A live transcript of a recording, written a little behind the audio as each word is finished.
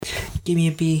Give me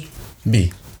a B.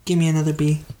 B. Give me another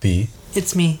B. B.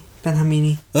 It's me, Ben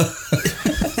Hamini.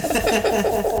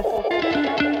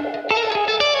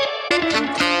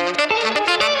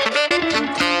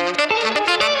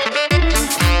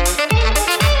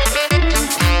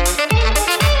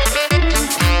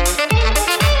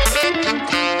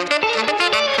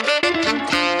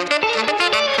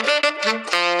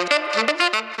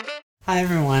 Hi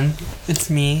everyone, it's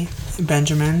me,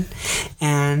 Benjamin,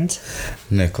 and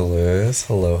Nicholas.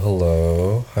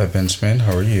 Hello. Hi, Benjamin.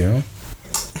 How are you?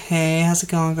 hey, how's it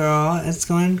going, girl? It's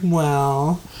going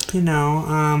well. You know,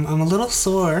 I'm a little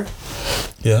sore.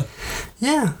 Yeah?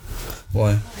 Yeah.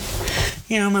 Why?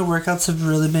 You know, my workouts have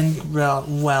really been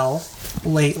well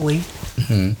lately.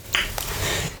 Mm-hmm.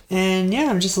 And yeah,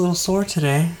 I'm just a little sore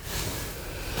today.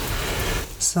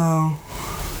 So,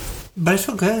 but I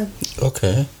feel good.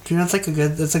 Okay. You know,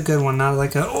 it's a good one, not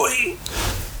like a oi.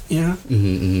 You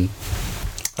know?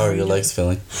 How are your legs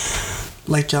feeling?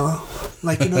 Like Jello.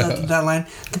 Like, you know that line,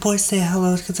 the boys say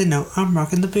hello because they know I'm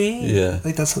rocking the beat. Yeah.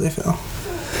 Like, that's how they feel.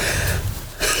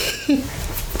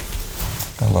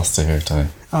 I lost a hair tie.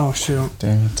 Oh, shoot.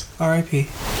 Damn it. R.I.P.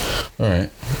 Alright.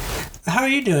 How are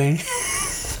you doing?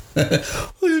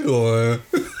 What are you doing?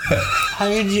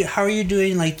 How are you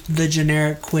doing, like, the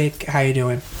generic, quick, how you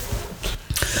doing?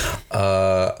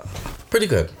 Pretty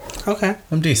good. Okay.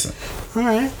 I'm decent.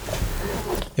 Alright.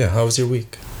 Yeah, how was your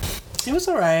week? It was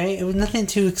alright. It was nothing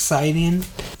too exciting.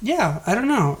 Yeah, I don't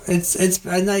know.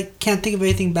 I can't think of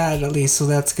anything bad, at least, so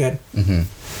that's good. Mm-hmm.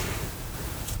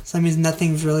 So that means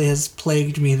nothing really has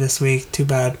plagued me this week too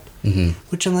bad. Mm-hmm.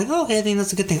 Which I'm like, oh, okay, I think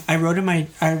that's a good thing. I wrote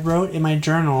in my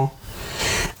journal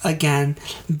again,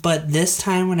 but this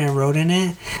time when I wrote in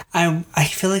it, I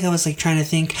feel like I was like trying to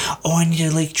think, oh, I need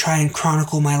to like try and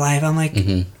chronicle my life. I'm like,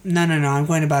 no, I'm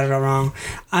going about it all wrong.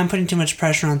 I'm putting too much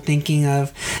pressure on thinking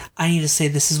of, I need to say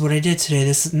this is what I did today.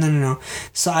 This is no.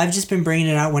 So I've just been bringing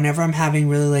it out whenever I'm having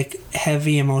really like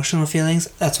heavy emotional feelings.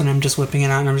 That's when I'm just whipping it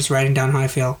out and I'm just writing down how I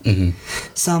feel. Mm-hmm.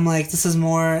 So I'm like, this is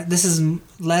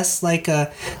less like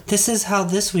this is how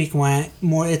this week went.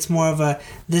 It's more of a,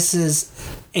 this is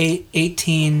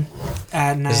 18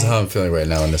 at night. This is how I'm feeling right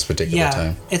now in this particular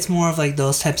time. It's more of like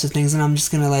those types of things, and I'm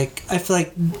just gonna like, I feel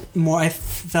like I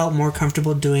felt more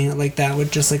comfortable doing it like that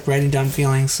with just like writing down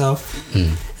feelings. So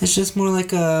it's just more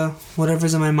like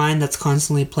whatever's in my mind that's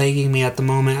constantly plaguing me at the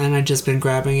moment, and I've just been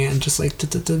grabbing it and just like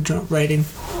writing.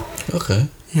 Okay.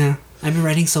 Yeah. I've been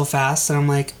writing so fast that I'm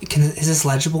like, is this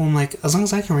legible? I'm like, as long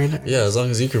as I can read it. Yeah, as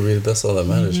long as you can read it, that's all that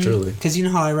matters, truly. Because you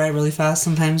know how I write really fast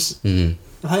sometimes?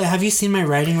 Mm-hmm. Have you seen my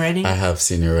writing? I have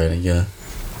seen your writing, yeah.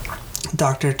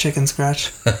 Dr. Chicken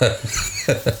Scratch.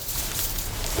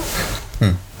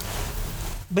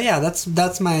 But yeah, that's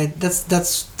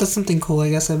something cool I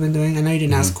guess I've been doing. I know you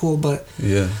didn't ask cool, but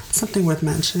yeah, it's something worth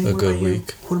mentioning. A good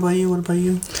week. What about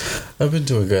you? I've been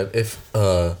doing good. If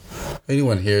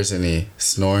anyone hears any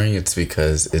snoring, it's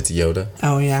because it's Yoda.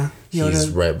 Oh yeah, Yoda. He's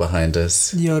right behind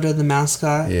us. Yoda, the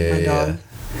mascot. Yeah, my dog.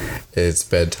 It's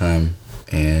bedtime,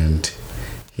 and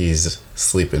he's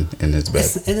sleeping in his bed.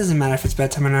 It doesn't matter if it's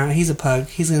bedtime or not. He's a pug.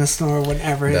 He's gonna snore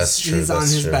whenever he's on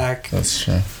his back. That's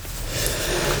true.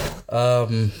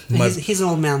 He's an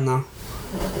old man though.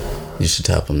 You should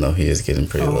tap him though. He is getting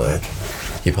pretty loud.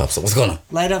 He pops up. What's going on?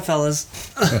 Light up, fellas.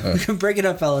 Break it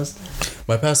up, fellas.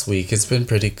 My past week, it's been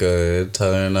pretty good.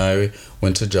 Tyler and I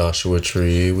went to Joshua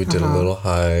Tree. We did a little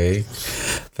hike.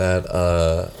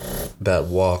 That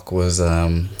walk was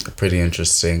pretty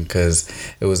interesting because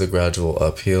it was a gradual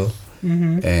uphill.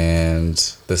 Mm-hmm. And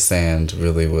the sand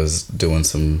really was doing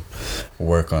some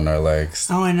work on our legs.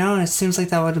 Oh, I know. It seems like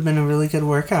that would have been a really good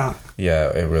workout.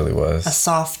 Yeah, it really was. A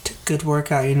soft, good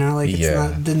workout, you know? Like,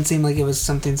 didn't seem like it was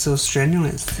something so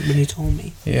strenuous when you told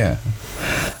me. Yeah.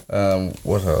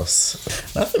 What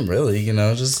else? Nothing really, you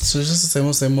know, just the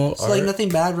same old. So, like, nothing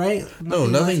bad, right?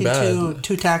 Nothing bad.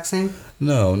 Too taxing?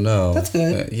 No. That's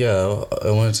good. Yeah, I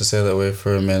wanted to stay that way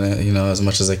for a minute, you know, as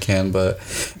much as I can, but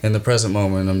in the present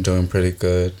moment, I'm doing pretty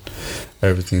good.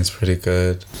 Everything's pretty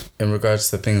good. In regards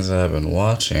to things that I've been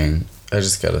watching, I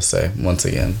just gotta say, once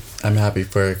again, I'm happy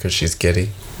for her because she's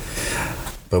giddy.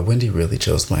 But Wendy really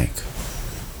chose Mike.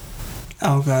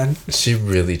 Oh, God. She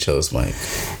really chose Mike.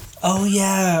 Oh,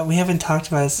 yeah. We haven't talked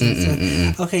about it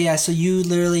since. Okay, yeah, so you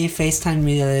literally FaceTimed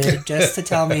me the other day just to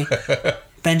tell me,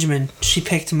 Benjamin, she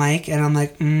picked Mike, and I'm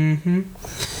like,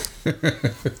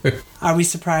 Are we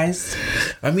surprised?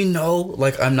 I mean, no,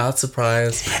 like, I'm not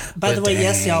surprised. By the way,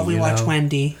 yes, y'all, we watch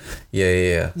Wendy.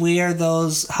 Yeah. We are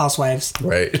those housewives.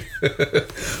 Right.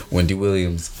 Wendy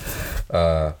Williams.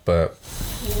 But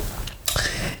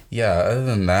Yeah, other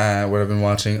than that, what I've been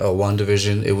watching,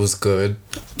 WandaVision, it was good.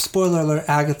 Spoiler alert,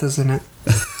 Agatha's in it.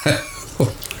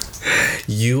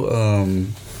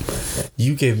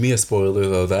 You gave me a spoiler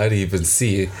though that I didn't even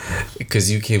see, because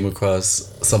you came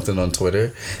across something on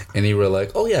Twitter and you were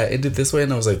like, oh yeah, it did this way,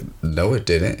 and I was like, no it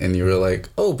didn't, and you were like,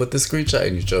 oh, but the screenshot,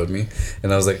 and you showed me,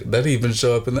 and I was like, that didn't even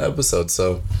show up in the episode,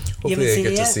 so hopefully I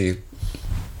get to see.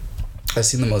 I've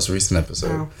seen the most recent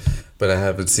episode, but I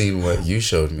haven't seen what you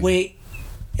showed me. Wait,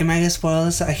 am I gonna spoil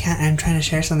this? I can't. I'm trying to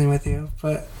share something with you,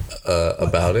 but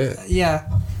about it? Yeah.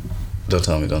 Don't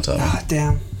tell me. Ah,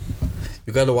 damn.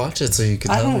 You gotta watch it so you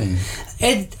can tell me.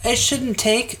 It shouldn't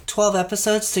take 12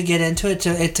 episodes to get into it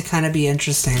to kind of be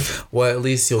interesting. Well, at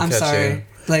least you'll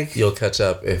you'll catch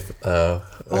up if I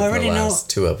already the last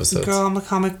 2 episodes. Girl, I'm a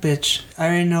comic bitch. I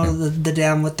already know the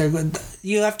damn what they're good.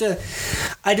 You have to.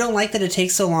 I don't like that it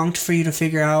takes so long for you to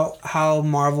figure out how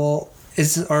Marvel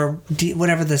is, or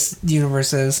whatever this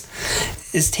universe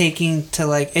is taking to,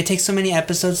 like, it takes so many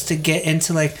episodes to get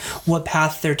into, like, what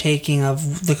path they're taking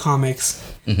of the comics.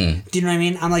 Mm-hmm. Do you know what I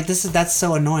mean? I'm like, that's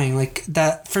so annoying, like,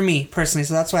 that for me personally,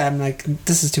 so that's why I'm like,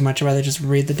 this is too much. I'd rather just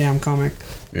read the damn comic.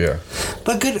 Yeah,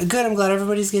 but good, I'm glad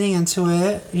everybody's getting into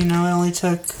it. You know, it only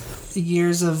took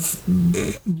years of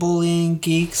bullying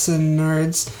geeks and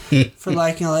nerds for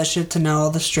liking all that shit to know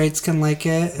all the straights can like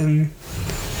it, and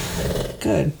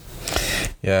good.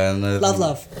 Yeah, and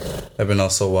love. I've been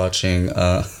also watching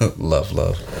love.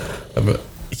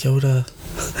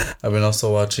 I've been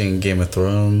also watching Game of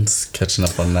Thrones, catching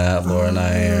up on that. Laura and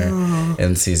I are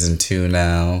in season 2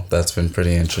 now. That's been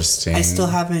pretty interesting. I still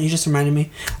haven't. You just reminded me.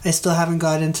 I still haven't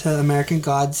got into American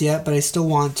Gods yet, but I still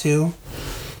want to.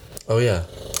 Oh yeah.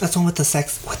 That's one with the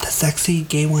sexy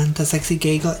gay one, the sexy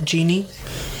gay genie.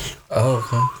 Oh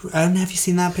okay. I don't know. Have you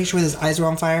seen that picture where his eyes were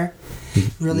on fire?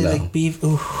 Really, no. like beef.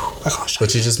 Ooh.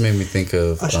 But you just made me think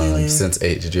of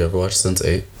Sense8. Did you ever watch Sense8?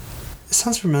 It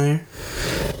sounds familiar.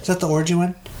 Is that the orgy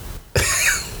one?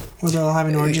 Where they're all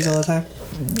having orgies all the time?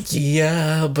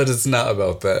 Yeah, but it's not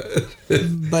about that.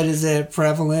 But is it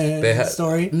prevalent in the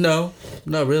story? No,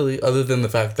 not really. Other than the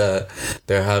fact that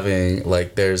they're having,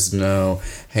 like, there's no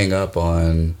hang up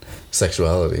on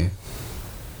sexuality.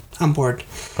 I'm bored.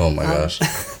 Oh my gosh.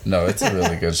 No, it's a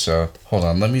really good show. Hold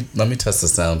on, let me test the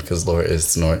sound, because Laura is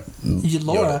snoring.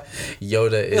 Laura?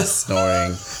 Yoda is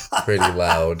snoring pretty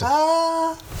loud.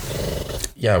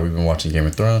 Yeah, we've been watching Game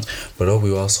of Thrones, but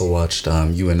we also watched,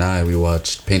 you and I, we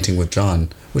watched Painting with John.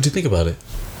 What'd you think about it?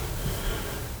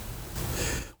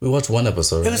 We watched 1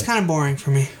 episode. It was kind of boring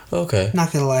for me. Okay.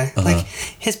 Not gonna lie. Uh-huh. Like,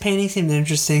 his painting seemed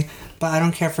interesting, but I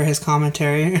don't care for his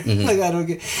commentary. Mm-hmm. Like, I don't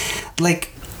get... Like,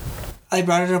 I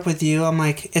brought it up with you. I'm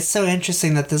like, it's so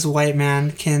interesting that this white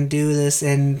man can do this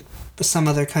in some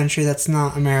other country that's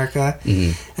not America,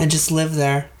 and just live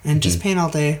there and just paint all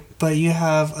day. But you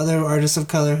have other artists of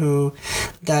color who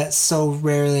that so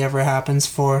rarely ever happens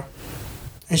for.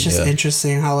 It's just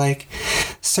interesting how, like,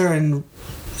 certain...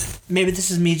 Maybe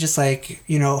this is me just, like,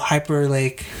 you know, hyper,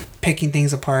 like, picking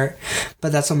things apart.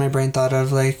 But that's what my brain thought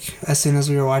of, like, as soon as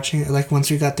we were watching it. Like, once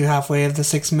we got through halfway of the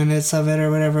 6 minutes of it or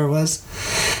whatever it was.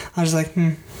 I was like,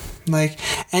 Like,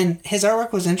 and his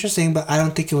artwork was interesting, but I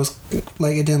don't think it was,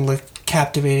 like, it didn't look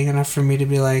captivating enough for me to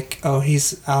be like, oh,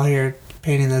 he's out here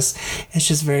painting this. It's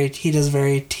just he does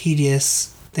very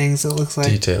tedious things, it looks like.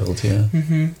 Detailed, yeah.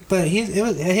 Mm-hmm. But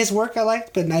his work I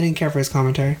liked, but I didn't care for his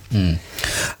commentary.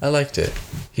 I liked it.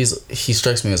 He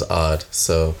strikes me as odd.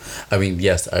 So, I mean,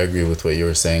 yes, I agree with what you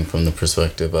were saying from the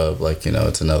perspective of, like, you know,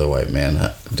 it's another white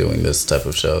man doing this type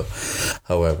of show.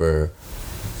 However,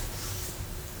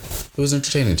 it was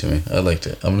entertaining to me. I liked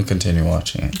it. I'm going to continue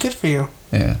watching it. Good for you.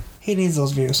 Yeah. He needs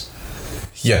those views.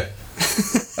 Yeah.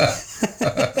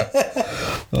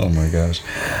 Oh my gosh.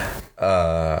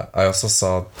 I also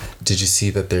saw... Did you see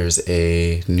that there's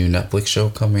a new Netflix show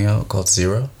coming out called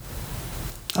Zero?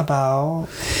 About?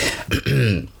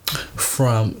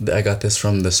 I got this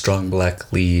from the Strong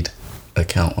Black Lead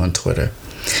account on Twitter.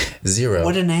 Zero.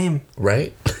 What a name.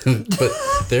 Right? But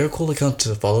they're a cool account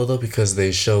to follow, though, because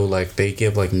they show, like, they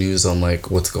give, like, news on, like,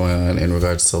 what's going on in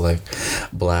regards to, like,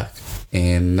 Black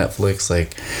in Netflix,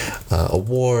 like,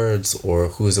 awards or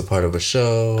who's a part of a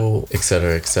show,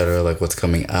 etc., like, what's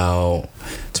coming out.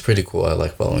 It's pretty cool. I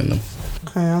like following them.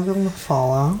 Okay, I'll give them a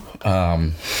follow.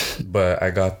 But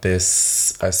I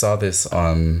saw this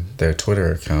on their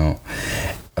Twitter account.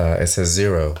 It says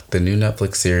Zero, the new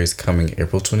Netflix series coming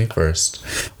April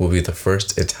 21st, will be the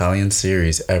first Italian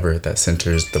series ever that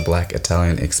centers the Black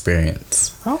Italian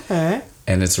experience. Okay.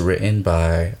 And it's written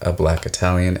by a Black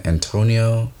Italian,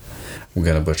 Antonio, I'm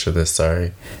going to butcher this,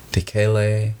 sorry,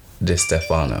 Michele Di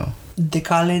Stefano.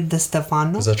 Decale de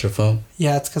Stefano. Is that your phone?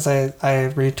 Yeah, it's because I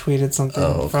retweeted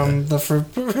something from the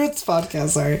Fruits podcast.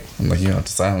 Sorry. I'm like, you have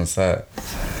to silence that.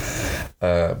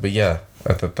 But yeah,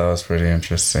 I thought that was pretty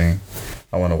interesting.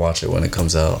 I want to watch it when it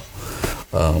comes out.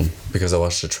 Because I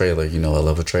watched the trailer. You know, I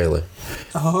love a trailer.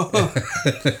 Oh.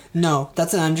 No,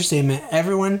 that's an understatement.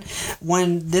 Everyone,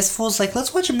 when this fool's like,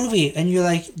 let's watch a movie, and you're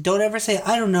like, don't ever say,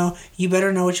 I don't know. You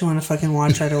better know what you want to fucking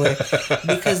watch right away.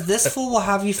 Because this fool will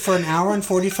have you for an hour and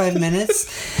 45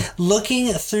 minutes looking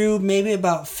through maybe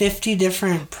about 50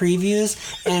 different previews,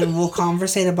 and we'll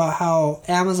conversate about how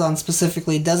Amazon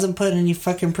specifically doesn't put any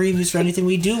fucking previews for anything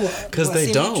we do. Because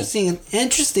they don't.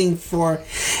 Interesting for,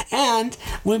 and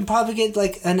we probably get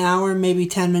like an hour, maybe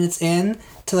 10 minutes in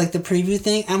to like the preview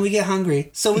thing, and we get hungry,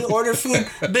 so we order food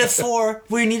before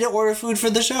we need to order food for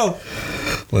the show.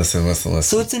 Listen.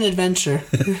 So it's an adventure.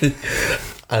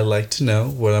 I like to know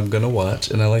what I'm gonna watch,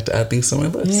 and I like to add things to my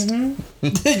list.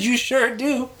 Mm-hmm. You sure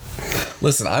do.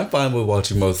 Listen, I'm fine with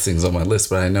watching most things on my list,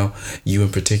 but I know you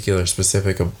in particular are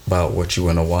specific about what you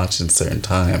want to watch in certain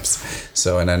times.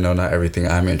 So, and I know not everything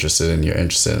I'm interested in you're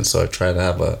interested in, so I try to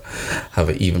have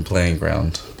an even playing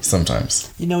ground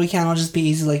sometimes. You know, we can't all just be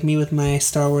easy like me with my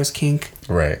Star Wars kink.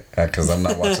 Right, because I'm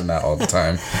not watching that all the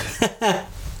time.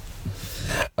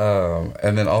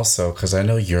 And then also, because I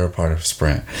know you're a part of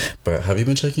Sprint, but have you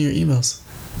been checking your emails?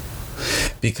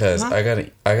 Because I got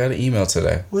an email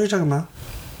today. What are you talking about?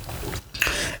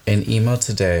 An email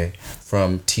today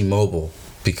from T-Mobile,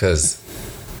 because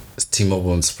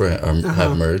T-Mobile and Sprint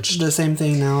have merged. The same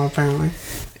thing now, apparently.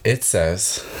 It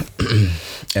says,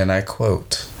 and I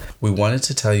quote, "We wanted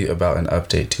to tell you about an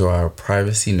update to our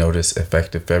privacy notice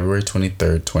effective February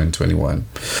 23rd, 2021.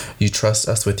 You trust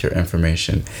us with your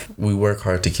information. We work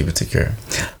hard to keep it secure.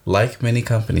 Like many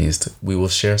companies, we will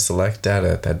share select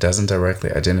data that doesn't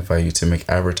directly identify you to make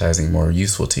advertising more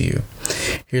useful to you.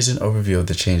 Here's an overview of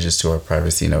the changes to our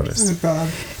privacy notice. Oh,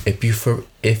 God.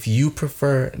 If you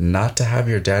prefer not to have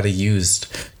your data used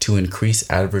to increase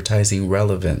advertising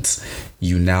relevance,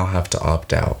 you now have to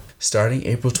opt out. Starting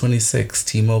April 26,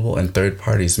 T-Mobile and third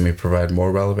parties may provide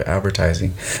more relevant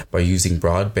advertising by using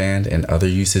broadband and other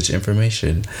usage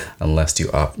information unless you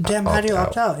opt out. Damn, how do you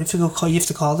opt out? You have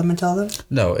to call them and tell them?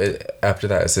 No, after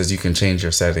that it says you can change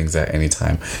your settings at any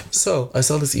time. So I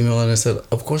saw this email and I said,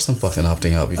 of course I'm fucking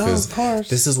opting out, because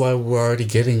this is why we're already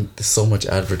getting so much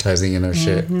advertising in our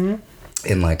shit. And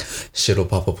like shit will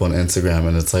pop up on Instagram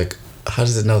and it's like, how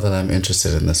does it know that I'm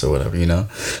interested in this or whatever, you know?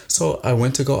 So I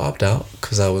went to go opt out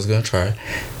because I was going to try,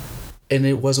 and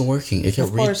it wasn't working. It kept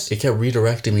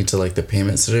redirecting me to like the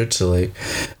payment center to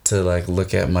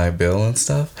look at my bill and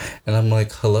stuff. And I'm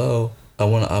like, hello, I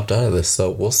want to opt out of this. So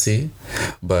we'll see.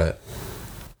 But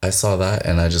I saw that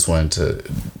and I just wanted to,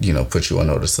 put you on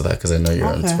notice of that because I know you're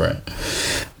on Sprint.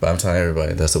 But I'm telling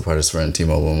everybody, that's a part of Sprint and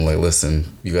T-Mobile. I'm like, listen,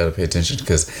 you got to pay attention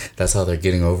because that's how they're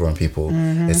getting over on people.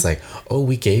 It's like, oh,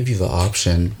 we gave you the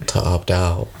option to opt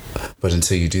out, but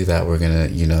until you do that, we're going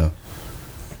to,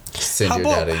 send your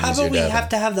data, use your data. How about we have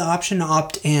to have the option to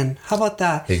opt in? How about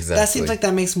that? Exactly. That seems like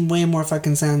that makes way more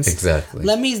fucking sense. Exactly.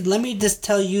 Let me just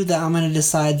tell you that I'm going to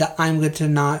decide that I'm good to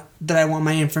not, that I want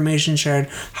my information shared.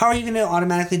 How are you going to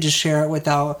automatically just share it with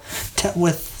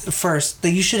first?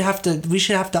 That we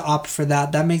should have to opt for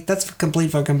that. That's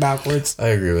complete fucking backwards. I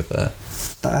agree with that.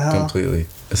 The hell? Completely.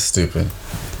 It's stupid.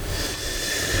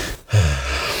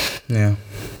 Yeah.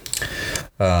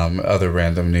 Other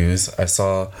random news. I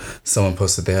saw someone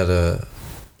posted they had a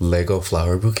Lego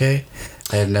flower bouquet.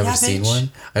 I had never seen one.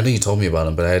 I know you told me about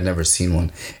them, but I had never seen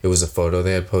one. It was a photo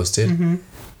they had posted.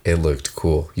 It looked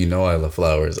cool. I love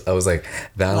flowers. I was like,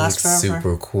 that looks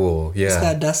super cool. Yeah. Just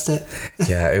gotta dust it.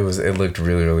 Yeah, it looked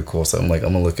really, really cool. So I'm like,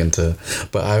 I'm gonna look into.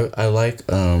 But I like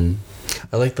the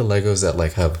Legos that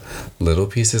like have little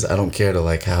pieces. I don't care to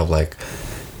like have like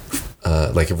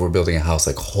if we're building a house,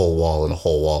 like whole wall and a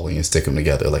whole wall and you stick them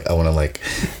together. Like I want to like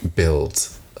build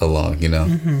along,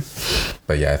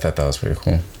 But yeah, I thought that was pretty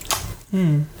cool.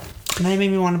 Now you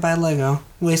made me want to buy Lego.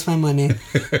 Waste my money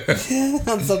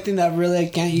on something that really I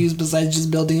can't use besides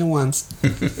just building it once.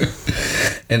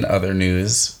 In other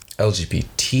news,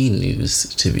 LGBT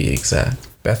news to be exact,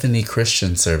 Bethany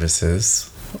Christian Services,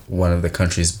 one of the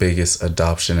country's biggest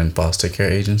adoption and foster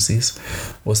care agencies,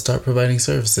 will start providing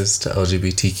services to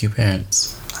LGBTQ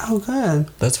parents. Oh, good.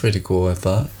 That's pretty cool, I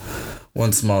thought.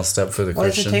 One small step for the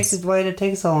Christians. Why did it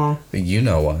take so long? You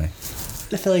know why.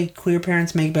 I feel like queer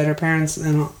parents make better parents,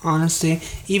 in honesty.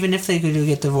 Even if they could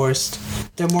get divorced,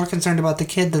 they're more concerned about the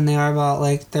kid than they are about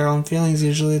like their own feelings.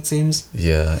 Usually, it seems.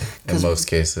 Yeah, in most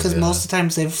cases. Because most of the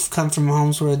times they've come from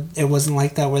homes where it wasn't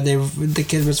like that, where the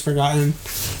kid was forgotten.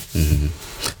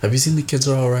 Have you seen The Kids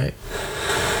Are All Right?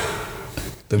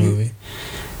 the movie?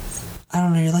 I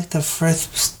don't know. You're like the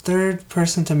third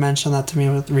person to mention that to me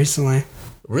recently.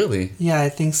 Really? Yeah, I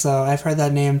think so. I've heard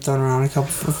that name thrown around a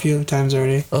few times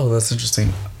already. Oh, that's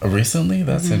interesting. Recently?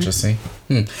 That's interesting.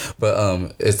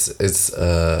 But it's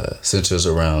centers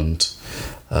around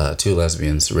two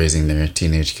lesbians raising their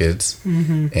teenage kids,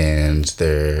 and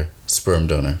their sperm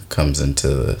donor comes into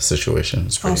the situation.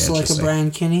 It's pretty also interesting. like a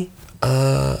Brian Kinney?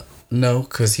 No,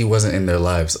 because he wasn't in their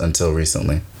lives until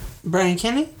recently. Brian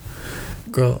Kinney?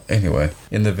 Girl, anyway,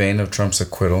 in the vein of Trump's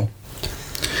acquittal,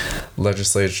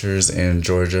 legislatures in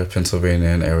Georgia, Pennsylvania,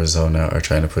 and Arizona are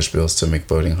trying to push bills to make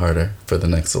voting harder for the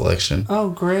next election. Oh,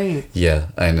 great. Yeah,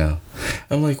 I know.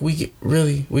 I'm like, we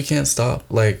can't stop.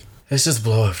 Like, it's just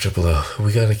blow after blow.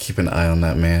 We gotta keep an eye on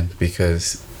that man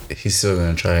because he's still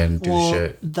gonna try and do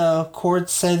shit. The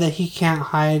courts say that he can't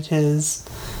hide his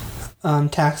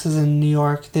taxes in New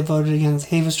York. They voted against.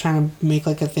 He was trying to make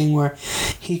like a thing where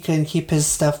he couldn't keep his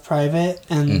stuff private,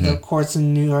 and the courts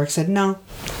in New York said no,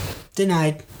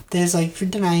 denied. There's like, for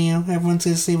denying you, everyone's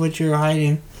gonna see what you're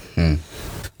hiding.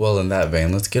 Well, in that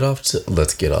vein, let's get off.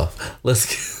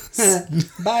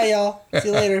 Bye, y'all. See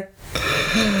you later.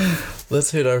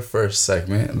 Let's hit our first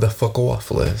segment, the fuck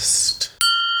off list.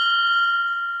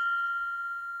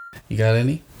 You got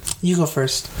any? You go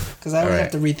first, because I always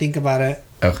have to rethink about it.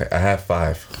 Okay, I have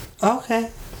 5. Okay.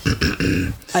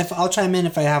 I'll chime in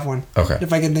if I have one. Okay.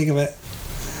 If I can think of it.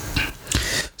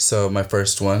 So my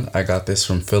first one, I got this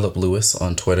from Philip Lewis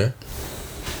on Twitter.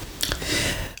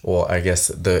 Well, I guess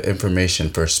the information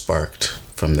first sparked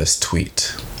from this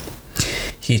tweet.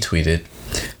 He tweeted,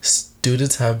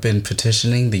 "Students have been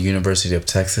petitioning the University of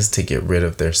Texas to get rid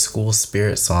of their school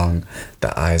spirit song,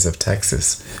 The Eyes of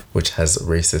Texas, which has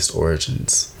racist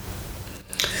origins.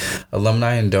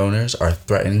 Alumni and donors are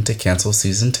threatening to cancel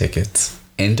season tickets,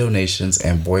 end donations,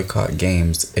 and boycott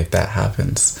games if that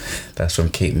happens." That's from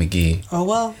Kate McGee. Oh,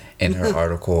 well. In her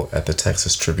article at the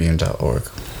TexasTribune.org.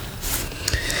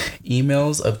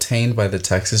 Emails obtained by the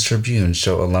Texas Tribune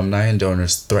show alumni and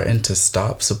donors threatened to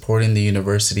stop supporting the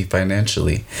university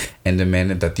financially and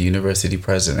demanded that the university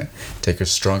president take a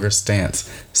stronger stance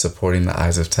supporting the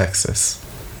Eyes of Texas.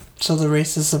 So the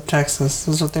racists of Texas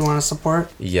is what they want to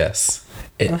support? Yes.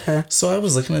 Okay. So I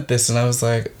was looking at this and I was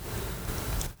like,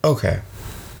 okay.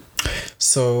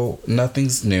 So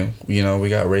nothing's new. You know, we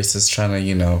got racists trying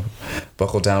to,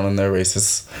 buckle down on their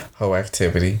racist hoe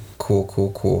activity.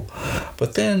 Cool.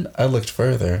 But then I looked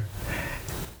further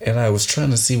and I was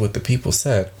trying to see what the people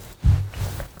said.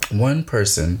 One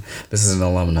person, this is an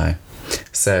alumni,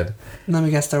 said, let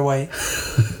me guess, they're white.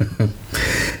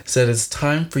 said, "It's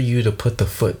time for you to put the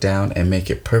foot down and make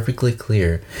it perfectly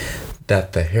clear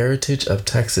that the heritage of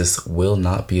Texas will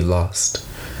not be lost."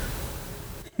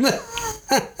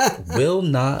 Will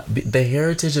not be the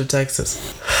heritage of Texas.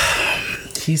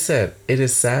 He said, "It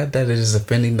is sad that it is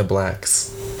offending the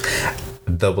blacks."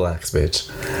 The blacks, bitch.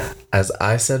 "As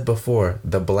I said before,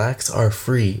 the blacks are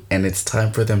free and it's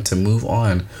time for them to move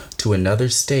on to another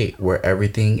state where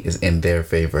everything is in their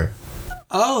favor."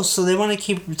 Oh, so they want to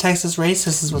keep Texas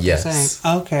racist is what they're saying.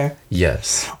 Okay.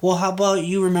 Yes. Well, how about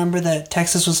you remember that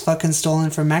Texas was fucking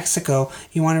stolen from Mexico?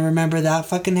 You want to remember that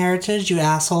fucking heritage, you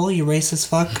asshole, you racist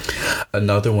fuck?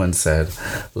 Another one said,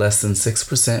 "Less than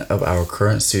 6% of our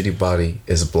current student body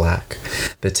is black.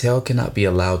 The tail cannot be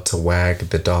allowed to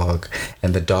wag the dog,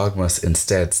 and the dog must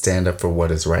instead stand up for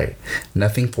what is right.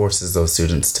 Nothing forces those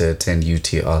students to attend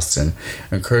UT Austin.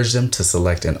 Encourage them to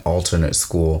select an alternate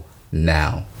school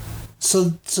now."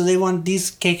 So they want, these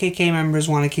KKK members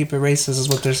want to keep it racist is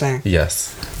what they're saying.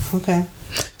 Yes. Okay.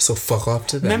 So fuck off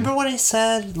to them. Remember what I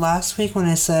said last week when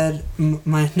I said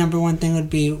my number one thing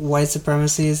would be white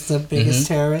supremacy is the biggest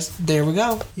terrorist? There we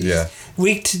go. Yeah.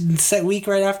 Week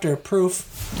right after, proof.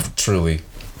 Truly.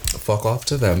 Fuck off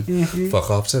to them. Fuck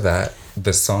off to that.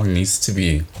 The song needs to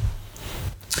be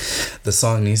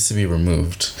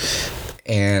removed.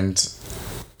 And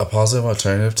a positive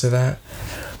alternative to that,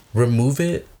 remove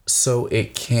it so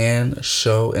it can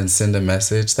show and send a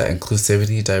message that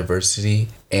inclusivity, diversity,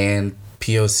 and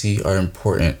POC are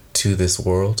important to this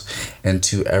world and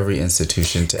to every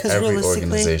institution, to every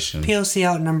organization. POC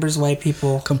outnumbers white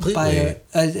people completely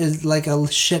by like a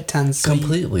shit ton. So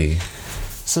completely.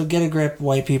 So get a grip,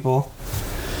 white people.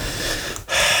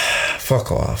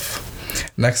 Fuck off.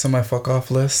 Next on my fuck off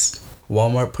list,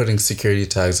 Walmart putting security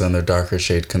tags on their darker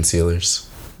shade concealers.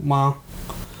 Wow.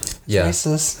 Yeah.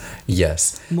 Racist.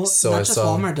 Yes. So not just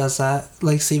Walmart does that.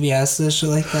 Like CVS and shit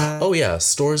like that. Oh yeah,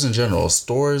 stores in general.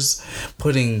 Stores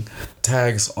putting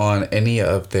tags on any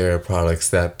of their products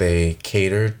that they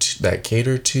cater to, that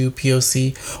cater to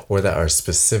POC or that are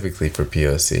specifically for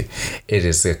POC. It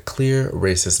is a clear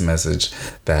racist message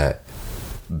that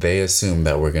they assume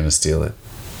that we're gonna steal it.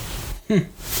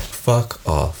 Fuck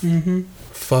off.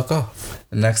 Fuck off.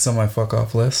 Next on my fuck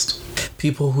off list,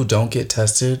 people who don't get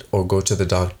tested or go to the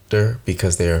doctor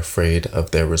because they are afraid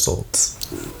of their results.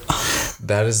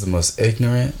 That is the most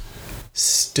ignorant,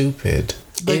 stupid,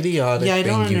 idiotic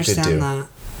thing you could do. That.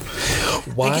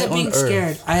 Why I get on being earth?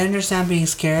 scared. I understand being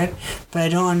scared, but I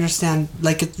don't understand,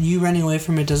 like, you running away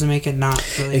from it doesn't make it not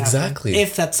really Exactly. happen,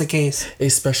 if that's the case.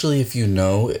 Especially if you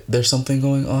know there's something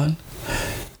going on.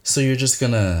 So you're just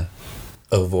gonna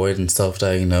avoid and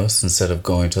self-diagnose instead of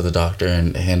going to the doctor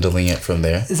and handling it from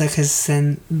there. Is that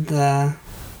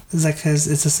because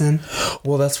it's a sin?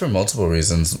 Well, that's for multiple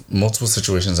reasons. Multiple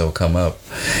situations that will come up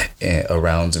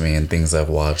around me and things I've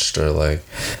watched or like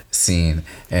seen,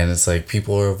 and it's like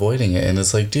people are avoiding it, and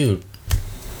it's like, dude,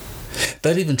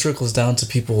 that even trickles down to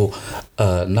people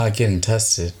not getting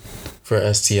tested for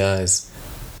STIs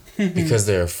because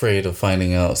they're afraid of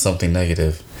finding out something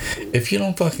negative. If you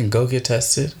don't fucking go get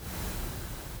tested,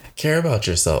 care about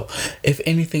yourself. If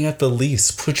anything, at the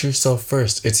least, put yourself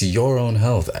first. It's your own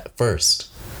health at first.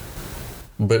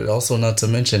 But also not to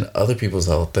mention other people's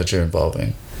health that you're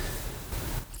involving.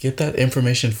 Get that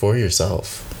information for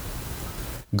yourself.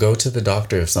 Go to the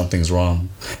doctor if something's wrong.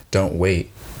 Don't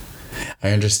wait.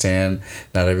 I understand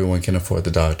not everyone can afford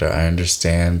the doctor. I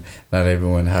understand not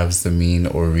everyone has the mean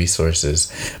or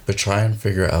resources. But try and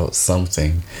figure out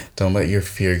something. Don't let your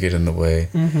fear get in the way.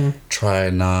 Try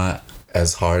not,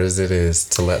 as hard as it is,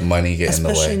 to let money get in the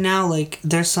way. Especially now, like,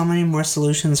 there's so many more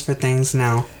solutions for things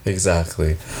now.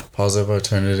 Exactly. Positive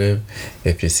alternative.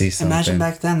 If you see something, Imagine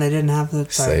back then they didn't have the...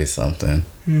 say something.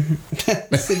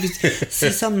 See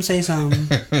something, say something.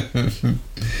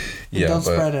 Yeah, don't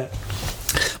spread it.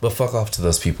 But fuck off to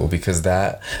those people, because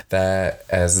that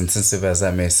as insensitive as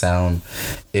that may sound,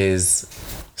 is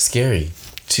scary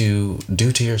to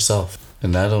do to yourself.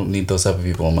 And I don't need those type of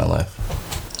people in my life.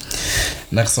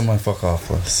 Next on my fuck off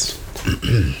list.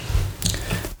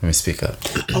 Let me speak up.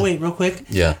 Oh, wait, real quick.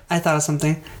 Yeah. I thought of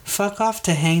something. Fuck off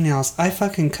to hangnails. I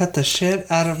fucking cut the shit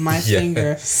out of my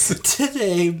finger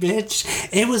today, bitch.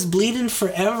 It was bleeding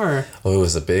forever. Oh, it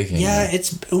was a big hangnail. Yeah,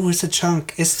 it was a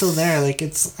chunk. It's still there. Like,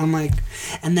 I'm like...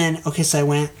 And then, okay, so I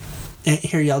went...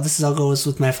 Here, y'all, this is how it goes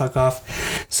with my fuck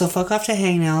off. So, fuck off to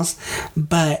hangnails,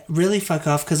 but really fuck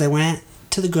off because I went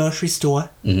to the grocery store.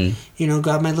 You know,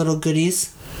 got my little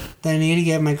goodies that I need to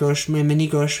get my mini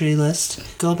grocery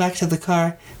list. Go back to the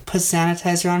car, put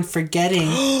sanitizer on, forgetting.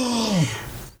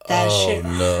 That shit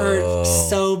hurt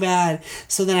so bad.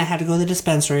 So then I had to go to the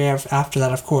dispensary after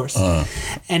that, of course.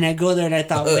 And I go there and I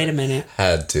thought, wait a minute.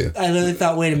 Had to. I literally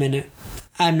thought, wait a minute.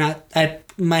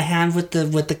 My hand with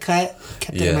the cut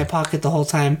kept it in my pocket the whole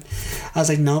time. I was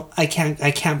like, nope, I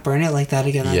can't burn it like that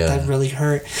again. That really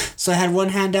hurt. So I had one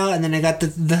hand out, and then I got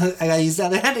I got to use the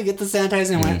other hand to get the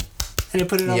sanitizer and went. And I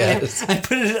put it on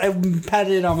I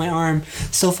patted it on my arm.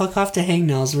 So fuck off to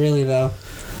hangnails, really though.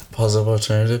 Positive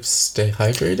alternatives, stay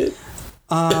hydrated.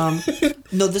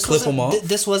 No, this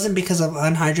wasn't because I'm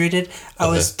unhydrated. I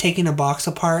was taking a box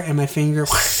apart and my finger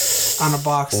on a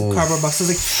box, cardboard box. I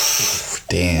was like,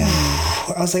 damn.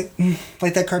 I was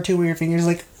like that cartoon where your fingers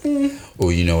like. Oh,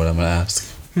 you know what I'm gonna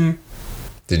ask?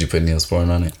 Did you put Neosporin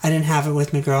on it? I didn't have it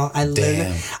with me, girl.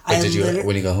 Damn. Did you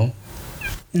when you got home?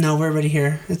 No, we're already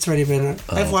here. It's already been...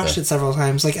 I've watched it several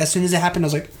times. Like, as soon as it happened, I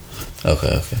was like...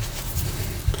 Okay.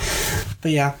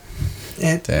 But yeah.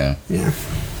 Damn. Yeah.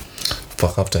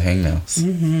 Fuck off to hangnails.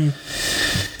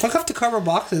 Fuck off to cardboard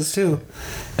boxes, too.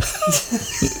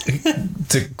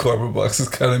 To cardboard boxes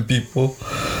cutting people.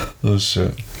 Oh,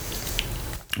 shit.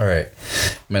 Alright.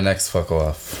 My next fuck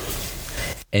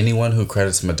off. Anyone who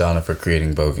credits Madonna for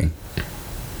creating voguing.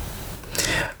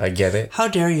 I get it. How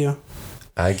dare you?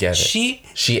 I get it.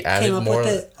 She added came up more. With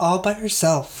it all by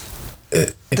herself.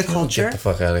 The culture. Get the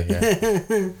fuck out of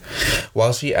here.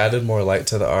 While she added more light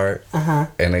to the art,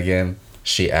 and again,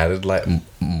 she added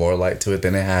more light to it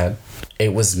than it had.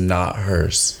 It was not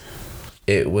hers.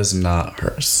 It was not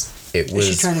hers. It was.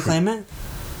 Is she trying to claim it?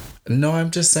 No,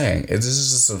 I'm just saying. This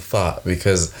is just a thought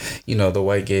because the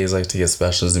white gays like to get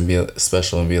special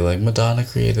and be like, Madonna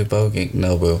created voguing.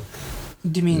 No, boo.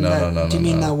 Do you mean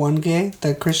that one gay,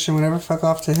 that Christian, whatever? Fuck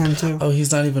off to him too. Oh,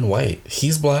 he's not even white.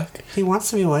 He's black. He wants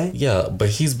to be white. Yeah, but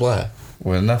he's black.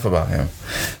 Well, enough about him.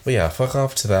 But yeah, fuck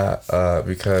off to that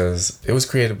because it was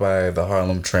created by the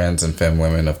Harlem trans and femme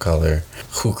women of color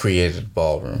who created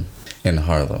ballroom in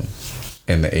Harlem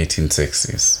in the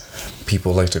 1860s.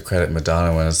 People like to credit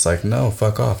Madonna when it's like, no,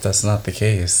 fuck off. That's not the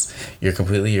case. You're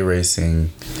completely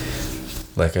erasing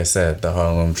like I said, the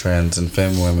Harlem trends and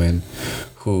femme women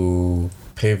who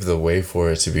paved the way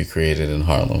for it to be created in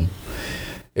Harlem.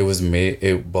 It was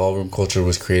ballroom culture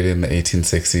was created in the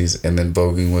 1860s, and then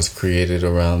voguing was created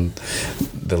around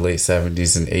the late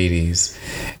 70s and 80s,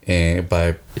 and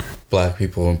by black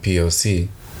people in POC.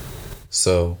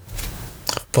 So,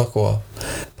 fuck off.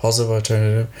 Positive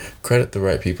alternative. Credit the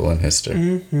right people in history.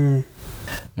 Mm-hmm.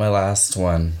 My last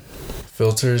one.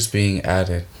 Filters being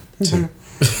added to...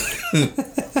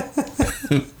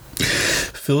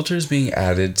 Filters being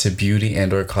added to beauty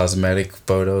and or cosmetic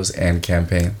photos and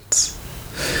campaigns.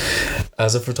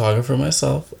 As a photographer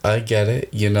myself, I get it.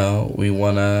 You know, we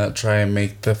want to try and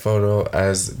make the photo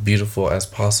as beautiful as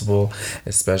possible,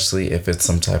 especially if it's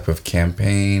some type of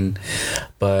campaign.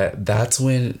 But that's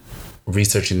when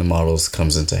researching the models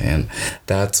comes into hand.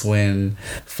 That's when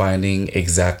finding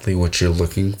exactly what you're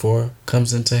looking for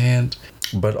comes into hand.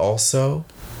 But also,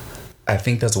 I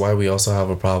think that's why we also have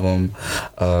a problem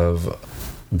of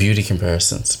beauty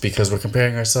comparisons, because we're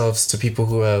comparing ourselves to people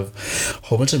who have a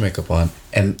whole bunch of makeup on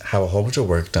and have a whole bunch of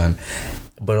work done,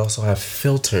 but also have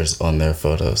filters on their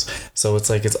photos. So it's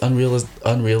like it's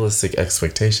unrealistic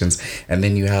expectations. And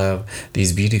then you have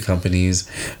these beauty companies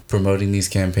promoting these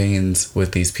campaigns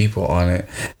with these people on it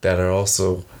that are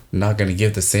also not going to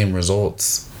give the same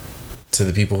results to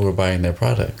the people who are buying their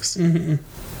products. Mm-hmm.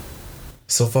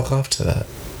 So fuck off to that.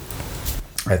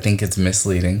 I think it's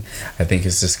misleading. I think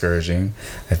it's discouraging.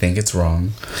 I think it's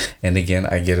wrong. And again,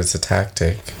 I get it's a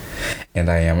tactic. And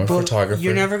I am a photographer.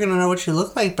 You're never going to know what you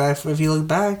look like back if you look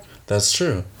back. That's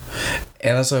true.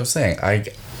 And that's what I'm saying. I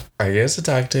get it's a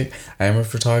tactic. I am a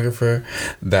photographer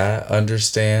that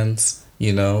understands,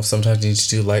 you know, sometimes you need to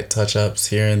do light touch-ups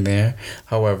here and there.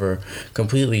 However,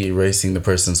 completely erasing the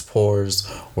person's pores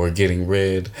or getting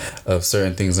rid of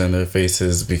certain things on their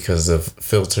faces because of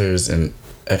filters and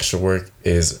extra work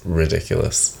is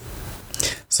ridiculous.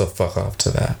 So fuck off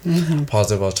to that. Mm-hmm.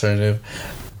 Positive alternative.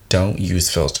 Don't use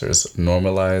filters.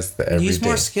 Normalize the everyday. Use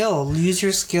more skill. Use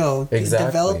your skill. Exactly.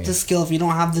 Develop the skill. If you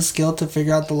don't have the skill to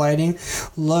figure out the lighting,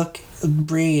 look,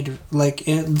 breed. Like,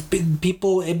 it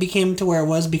became to where it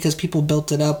was because people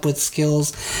built it up with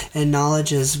skills and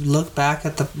knowledges. Look back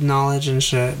at the knowledge and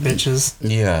shit, bitches.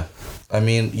 Yeah. I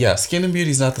mean, yeah, skin and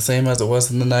beauty is not the same as it was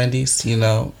in the 90s. You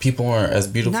know, people weren't as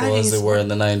beautiful as they were in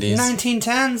the 90s.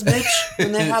 1910s, bitch.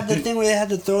 When they had the thing where they had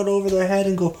to throw it over their head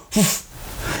and go,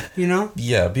 you know?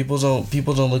 Yeah, people don't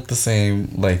look the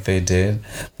same like they did.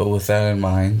 But with that in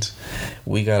mind,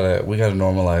 we gotta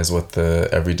normalize what the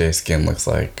everyday skin looks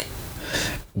like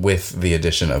with the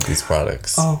addition of these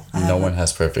products. Oh, no one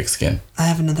has perfect skin. I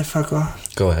have another fuck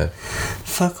off. Go ahead.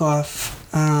 Fuck off.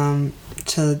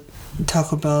 To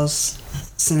Taco Bell's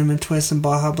Cinnamon Twist and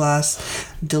Baja Blast.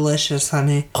 Delicious,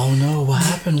 honey. Oh no, what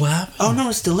happened? Oh no,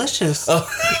 it's delicious. Oh.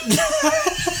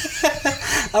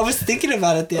 I was thinking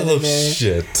about it the other day. Oh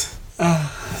shit.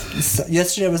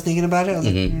 Yesterday I was thinking about it. I was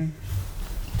like,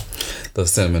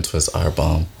 Those Cinnamon Twists are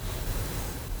bomb.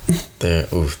 They're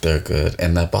good.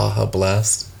 And that Baja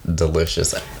Blast,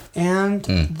 delicious. And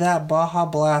that Baja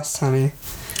Blast, honey.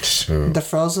 Sure. The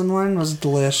frozen one was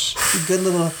delish. Good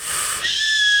little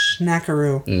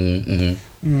snackaroo.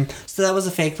 So that was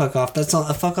a fake fuck off. That's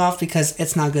a fuck off because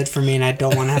it's not good for me and I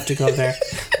don't want to have to go there.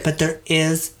 But there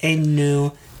is a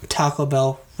new Taco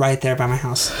Bell right there by my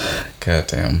house.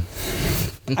 Goddamn.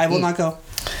 I will not go.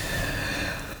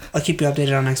 I'll keep you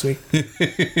updated on next week.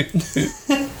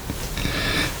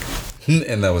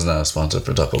 And that was not a sponsor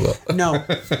for Taco Bell. No.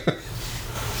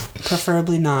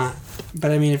 Preferably not.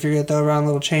 But I mean, if you're going to throw around a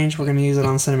little change, we're going to use it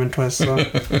on Cinnamon Twist. So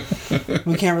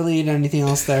we can't really eat anything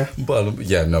else there. But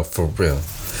yeah, no, for real.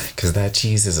 Because that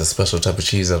cheese is a special type of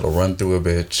cheese that'll run through a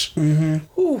bitch.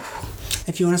 Mm-hmm. Ooh.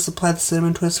 If you want to supply the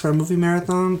Cinnamon Twist for a movie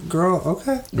marathon, girl,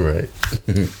 okay. Right.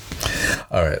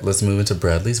 All right, let's move into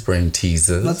Bradley's brain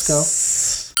teasers. Let's go.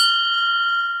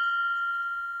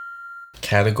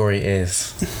 Category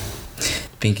is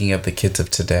thinking of the kids of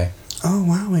today. Oh,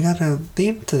 wow, we got a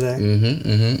theme today.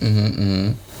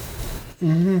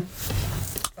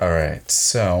 All right,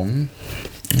 so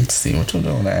let's see. Which one do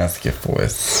I want to ask you for?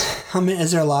 How many?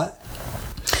 Is there a lot?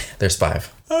 There's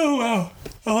 5. Oh, wow.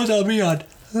 Oh, that'll be odd.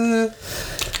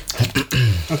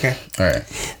 Okay. All right.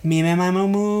 Me, my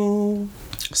moo.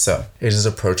 So, it is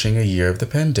approaching a year of the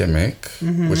pandemic,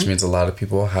 which means a lot of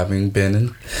people having been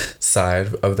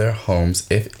inside of their homes,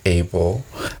 if able,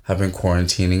 have been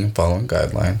quarantining and following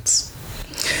guidelines.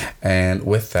 And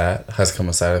with that has come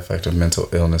a side effect of mental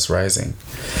illness rising.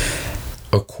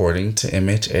 According to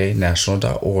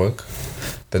MHAnational.org,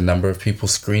 the number of people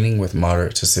screening with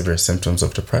moderate to severe symptoms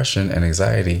of depression and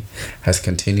anxiety has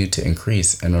continued to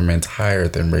increase and remains higher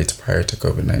than rates prior to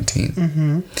COVID-19.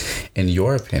 Mm-hmm. In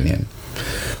your opinion,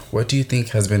 what do you think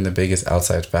has been the biggest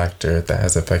outside factor that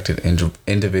has affected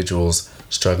individuals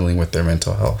struggling with their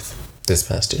mental health this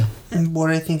past year? And what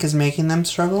do I think is making them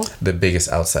struggle? The biggest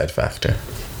outside factor.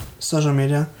 Social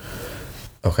media.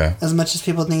 Okay. As much as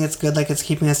people think it's good, like it's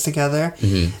keeping us together,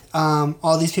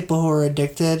 all these people who are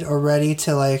addicted or ready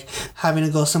to like having to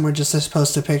go somewhere just to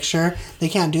post a picture, they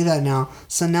can't do that now.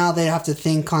 So now they have to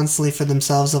think constantly for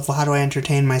themselves of, well, how do I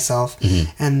entertain myself?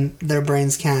 And their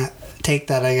brains can't take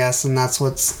that, I guess, and that's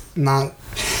what's not...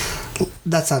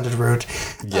 That sounded rude.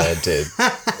 Yeah, it did.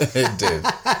 It did.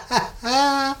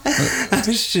 Oh,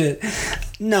 shit.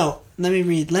 No, let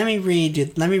me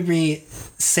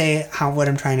say what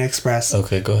I'm trying to express.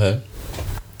 Okay, go ahead.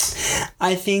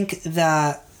 I think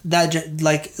that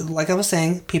like I was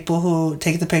saying, people who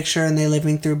take the picture and they're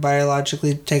living through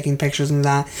biologically taking pictures and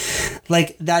that,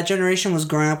 like that generation was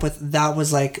growing up with, that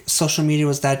was like social media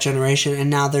was that generation,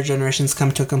 and now their generation's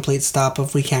come to a complete stop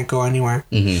of we can't go anywhere.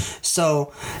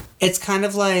 So it's kind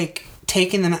of like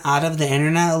taking them out of the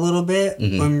internet a little bit,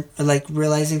 when, like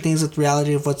realizing things with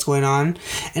reality of what's going on,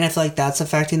 and I feel like that's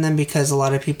affecting them because a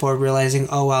lot of people are realizing,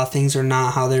 oh wow, things are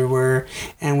not how they were,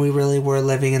 and we really were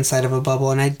living inside of a bubble.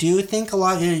 And I do think a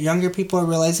lot of younger people are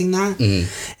realizing that,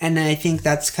 and I think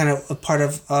that's kind of a part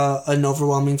of an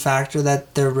overwhelming factor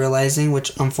that they're realizing,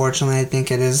 which unfortunately I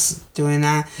think it is doing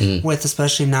that, with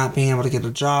especially not being able to get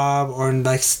a job or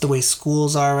like the way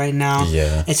schools are right now.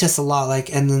 Yeah, it's just a lot.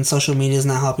 Like, and then social media is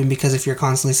not helping because if you're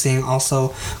constantly seeing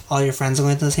also all your friends are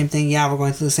going through the same thing, yeah, we're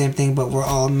going through the same thing, but we're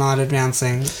all not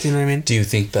advancing. Do you know what I mean? Do you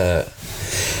think that,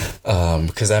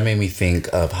 because that made me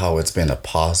think of how it's been a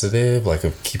positive, like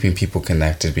of keeping people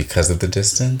connected because of the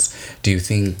distance. Do you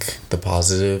think the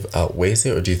positive outweighs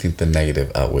it, or do you think the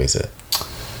negative outweighs it?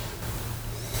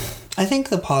 I think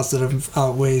the positive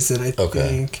outweighs it.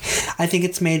 I think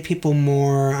it's made people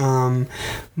more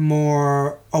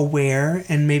aware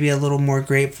and maybe a little more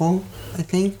grateful, I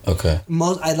think. Okay.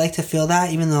 I'd like to feel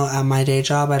that, even though at my day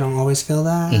job I don't always feel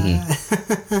that.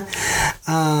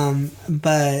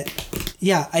 But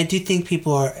yeah, I do think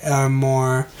people are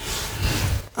more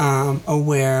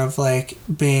aware of like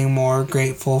being more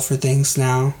grateful for things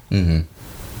now.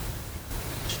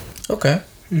 Okay.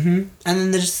 And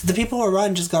then the people who are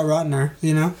rotten just got rottener,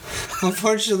 you know?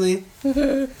 Unfortunately.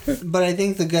 But I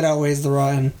think the good outweighs the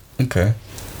rotten. Okay.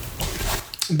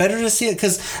 Better to see it,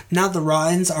 because now the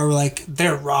rottens are like,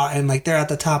 they're rotten, like they're at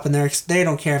the top and they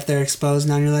don't care if they're exposed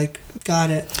now, and you're like, got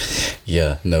it.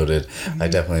 Yeah, noted. I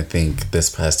definitely think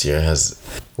this past year has,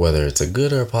 whether it's a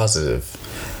good or a positive,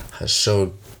 has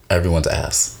showed everyone's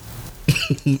ass.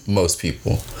 Most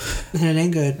people. And it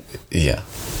ain't good. Yeah.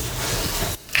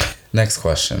 Next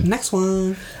question. Next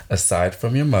one. Aside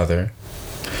from your mother,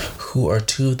 who are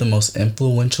two of the most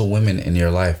influential women in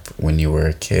your life when you were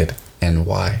a kid, and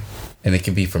why? And it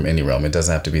can be from any realm. It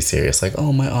doesn't have to be serious, like,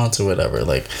 oh, my aunts or whatever.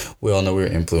 Like, we all know we were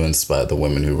influenced by the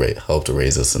women who helped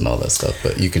raise us and all that stuff,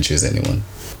 but you can choose anyone.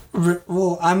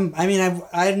 Well,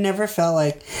 I've never felt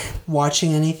like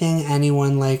watching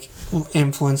anyone like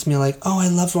influence me, like, oh, I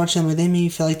loved watching them, or they made me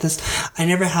feel like this. I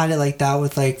never had it like that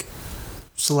with like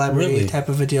celebrity type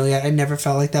of a deal. Yeah, I never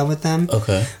felt like that with them.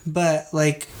 Okay. But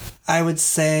like I would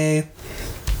say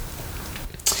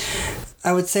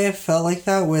I felt like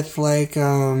that with like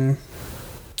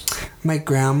my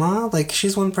grandma. Like,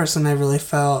 she's one person I really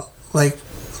felt like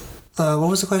what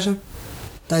was the question?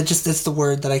 It's the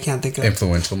word that I can't think of.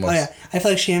 Influential most. Oh yeah, I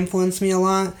feel like she influenced me a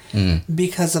lot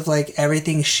because of like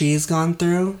everything she's gone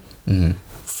through.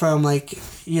 From like,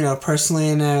 you know, personally,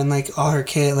 and like all her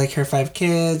like her 5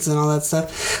 kids and all that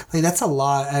stuff. Like, that's a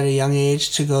lot at a young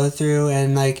age to go through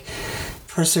and like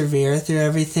persevere through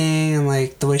everything, and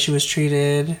like the way she was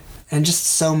treated and just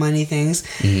so many things.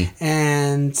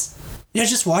 And you know,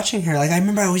 just watching her, like I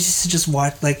remember I always used to just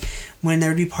watch, like when there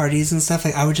would be parties and stuff,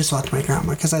 like I would just watch my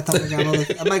grandma because I thought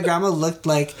my grandma looked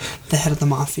like the head of the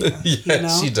mafia. Yeah, you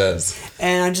know? She does.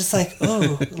 And I'm just like,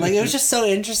 oh, like it was just so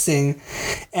interesting.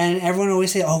 And everyone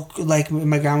always say, oh, like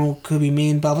my grandma could be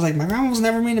mean, but I was like, my grandma was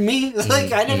never mean to me.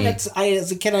 Like I didn't.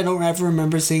 As a kid, I don't ever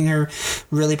remember seeing her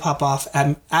really pop off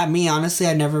at me. Honestly,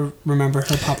 I never remember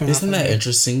her popping off. Isn't that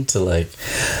interesting to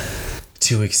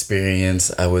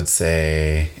experience? I would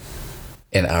say,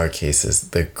 in our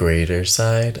cases, the greater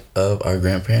side of our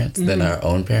grandparents than our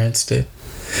own parents did.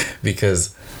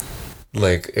 Because,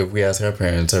 like, if we ask our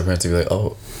parents would be like,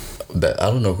 oh, I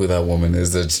don't know who that woman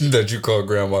is that you call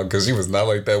grandma, because she was not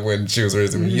like that when she was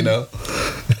raising me, you know?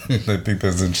 I think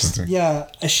that's interesting. Yeah,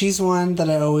 she's one that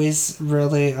I always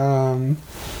really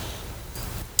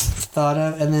thought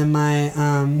of. And then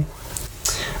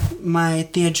my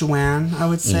Thea Joanne, I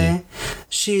would say.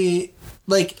 She,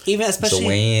 like, even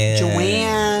especially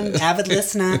Joanne, avid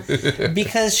listener,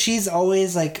 because she's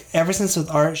always, like, ever since with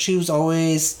art, she was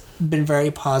always been very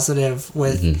positive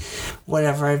with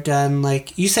whatever I've done.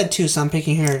 Like, you said too, so I'm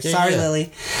picking her. Yeah, Sorry, yeah.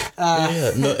 Lily.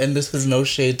 No, and this is no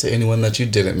shade to anyone that you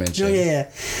didn't mention. No,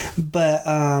 yeah. But,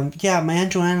 yeah, my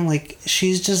Aunt Joanne, like,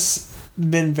 she's just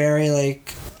been very,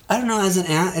 like, I don't know, as an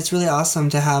aunt, it's really awesome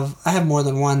to have, I have more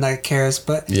than one that cares,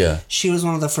 but Yeah. she was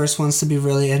one of the first ones to be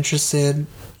really interested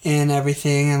in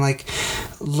everything and, like,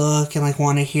 look and, like,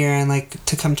 want to hear and, like,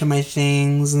 to come to my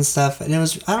things and stuff. And it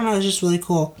was, I don't know, it was just really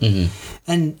cool.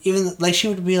 And even, like, she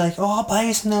would be like, oh, I'll buy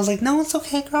you something. I was like, no, it's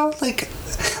okay, girl. Like,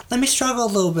 let me struggle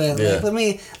a little bit. Yeah.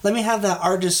 Like, let me have that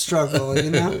artist struggle, you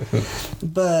know?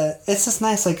 But it's just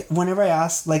nice. Like, whenever I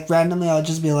ask, like, randomly, I'll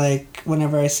just be like,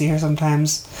 whenever I see her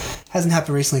sometimes, hasn't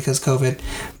happened recently because COVID,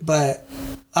 but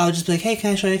I'll just be like, hey,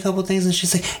 can I show you a couple things? And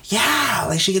she's like, yeah,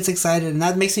 like, she gets excited, and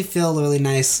that makes me feel really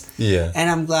nice. Yeah. And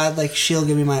I'm glad, like, she'll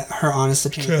give me her honest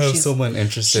opinion. To have She's- someone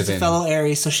interested She's in a fellow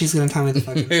Aries, so she's gonna tell me the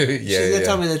fucking truth. Yeah, she's gonna yeah.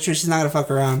 tell me the truth. She's not gonna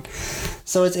fuck around.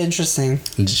 So it's interesting.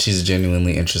 She's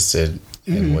genuinely interested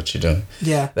in what you're doing.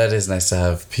 Yeah. That is nice to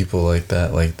have people like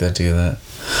that do that.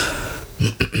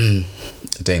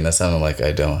 Dang, that sounded like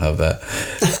I don't have that.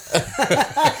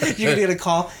 You're gonna get a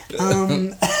call.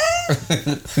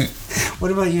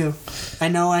 What about you? I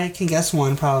know I can guess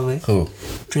one probably. Who?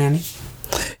 Dranny.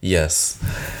 Yes.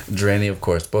 Dranny, of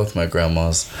course, both my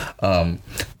grandmas.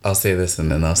 I'll say this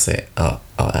and then I'll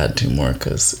add two more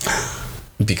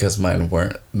because mine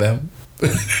weren't them.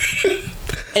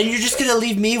 And you're just gonna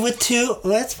leave me with two?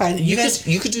 Well, that's fine. You guys,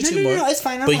 you could do no, two no, more. No, it's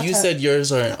fine. I'm but not you tired. said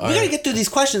yours aren't. We gotta get through these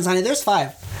questions, honey. There's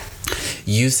 5.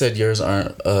 You said yours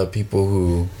aren't people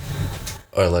who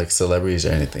are like celebrities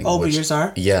or anything. Oh, but yours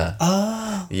are? Yeah.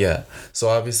 Oh. Yeah. So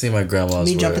obviously my grandmas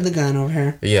Me were... jumping the gun over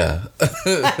here. Yeah.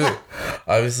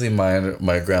 Obviously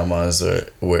my grandmas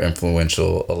were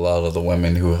influential. A lot of the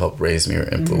women who helped raise me were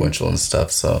influential and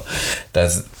stuff. So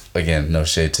that's, again, no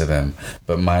shade to them.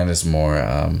 But mine is more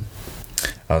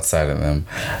outside of them.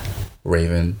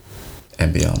 Raven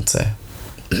and Beyonce.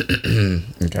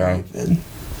 Okay. Raven.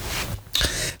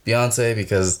 Beyonce,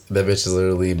 because that bitch has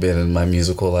literally been in my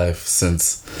musical life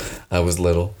since I was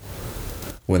little.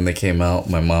 When they came out,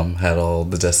 my mom had all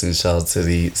the Destiny's Child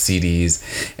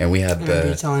CDs, and we had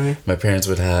You telling me? my parents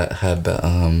would had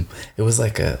the it was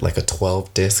like a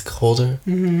 12 disc holder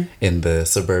in the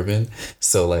Suburban,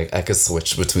 so like I could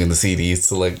switch between the CDs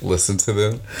to like listen to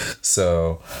them.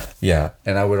 So yeah,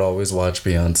 and I would always watch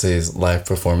Beyonce's live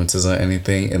performances on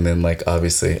anything, and then like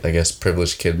obviously I guess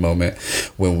privileged kid moment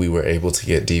when we were able to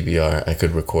get DVR, I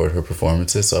could record her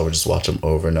performances, so I would just watch them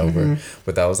over and over.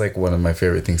 But that was like one of my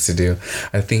favorite things to do.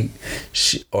 I think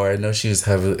I know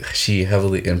she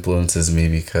heavily influences me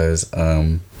because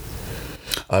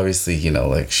obviously, you know,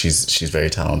 like she's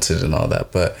very talented and all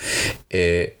that, but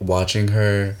watching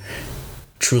her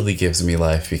truly gives me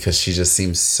life because she just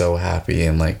seems so happy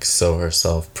and like so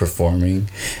herself performing,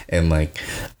 and like,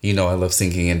 you know, I love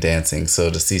singing and dancing,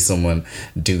 so to see someone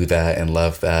do that and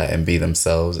love that and be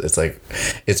themselves, it's like,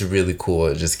 it's really cool.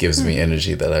 It just gives me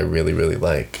energy that I really, really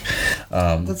like.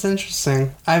 That's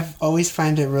interesting. I've always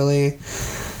find it really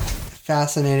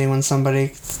fascinating when somebody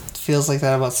feels like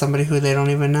that about somebody who they don't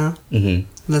even know.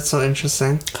 That's so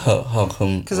interesting. How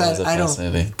come? Because I don't.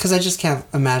 Because I just can't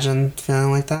imagine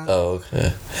feeling like that. Oh,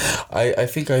 okay. I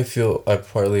think I feel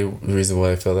partly the reason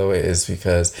why I feel that way is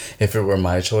because if it were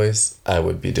my choice, I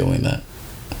would be doing that.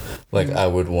 Like I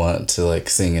would want to like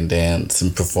sing and dance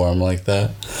and perform like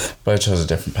that, but I chose a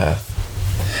different path.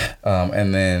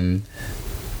 And then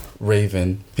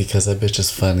Raven, because that bitch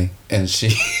is funny, and she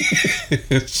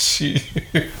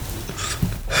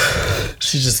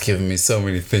she's just given me so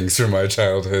many things from my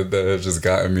childhood that have just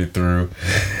gotten me through.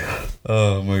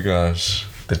 Oh my gosh.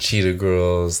 The Cheetah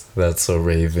Girls, That's So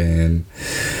Raven.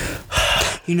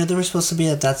 You know there was supposed to be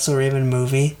a That's So Raven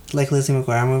movie, like Lizzie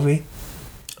McGuire movie.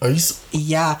 Are you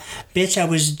Yeah, bitch, I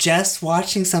was just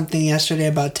watching something yesterday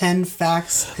about 10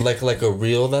 facts. like a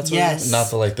real That's So Yes. Raven?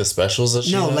 Not like the specials that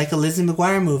she No, had? like a Lizzie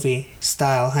McGuire movie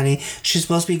style, honey. She's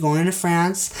supposed to be going to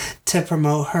France to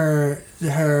promote her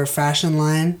fashion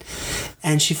line,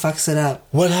 and she fucks it up.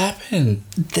 What happened?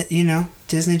 You know,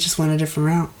 Disney just went a different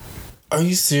route. Are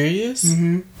you serious?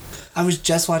 I was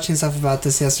just watching stuff about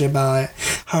this yesterday about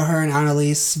how her and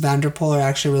Annalise Vanderpool are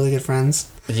actually really good friends.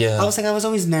 Yeah. I was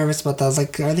always nervous about that. I was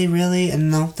like, are they really?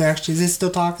 And no, they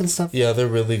still talk and stuff. Yeah, they're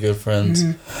really good friends.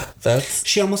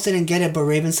 She almost didn't get it, but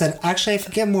Raven said, actually, I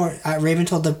forget more. Raven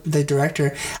told the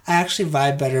director, I actually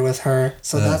vibe better with her.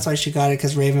 So that's why she got it,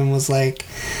 because Raven was like,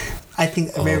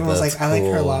 Raven was like, I like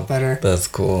her a lot better. That's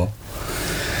cool.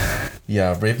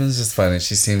 Yeah, Raven's just funny.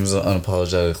 She seems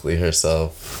unapologetically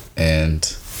herself and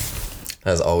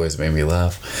has always made me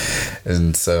laugh.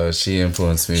 And so she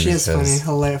influenced me. She is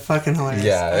funny. Fucking hilarious.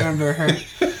 Yeah. I remember her.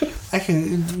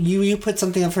 You put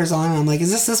something of hers on and I'm like,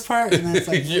 is this part? And then it's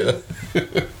like, yeah.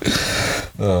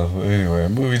 Anyway,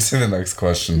 moving to the next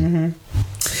question.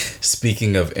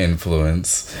 Speaking of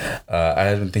influence, I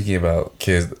had been thinking about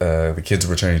the kids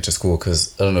returning to school,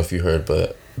 because I don't know if you heard,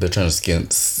 but they're trying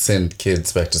to send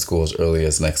kids back to school as early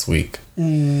as next week.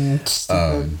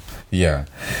 Yeah.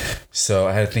 So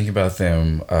I had to think about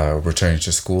them returning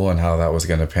to school and how that was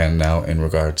going to pan out in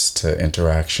regards to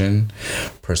interaction,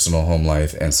 personal home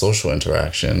life, and social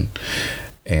interaction.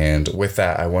 And with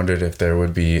that, I wondered if there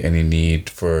would be any need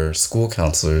for school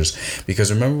counselors,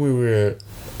 because remember we were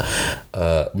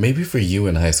maybe for you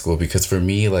in high school, because for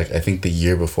me, like, I think the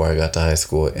year before I got to high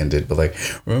school it ended, but like,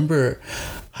 remember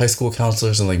high school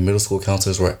counselors and like middle school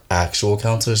counselors were actual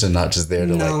counselors and not just there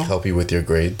to like help you with your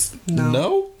grades?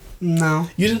 No? You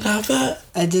didn't have that?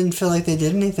 I didn't feel like they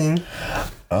did anything.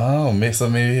 Oh, so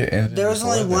maybe there was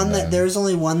only one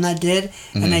that did,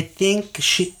 and I think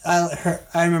I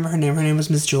remember her name. Her name was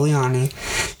Miss Giuliani.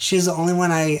 She's the only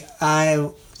one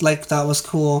I like thought was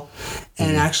cool,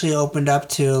 and actually opened up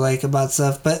to like about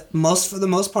stuff. But for the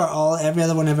most part, every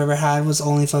other one I've ever had was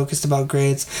only focused about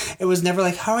grades. It was never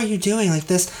like, how are you doing, like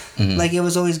this. Like, it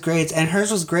was always grades, and hers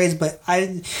was grades. But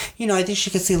I think she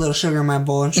could see a little sugar in my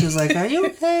bowl, and she was like, are you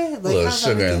okay? Like, a little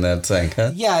sugar in that tank,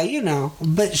 huh? Yeah,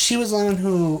 but she was the one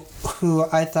who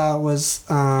I thought was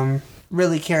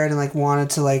really cared and like wanted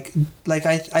to like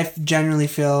I genuinely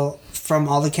feel from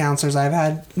all the counselors I've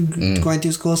had going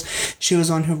through schools, she was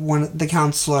the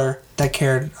counselor that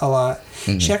cared a lot.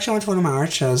 She actually went to one of my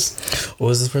art shows. What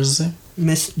was this person's name?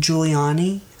 Miss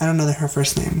Giuliani. I don't know her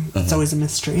first name. It's always a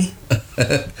mystery.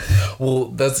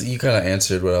 Well, you kind of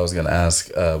answered what I was gonna ask,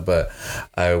 but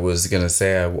I was gonna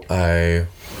say I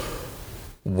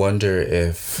wonder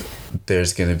if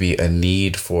there's going to be a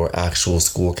need for actual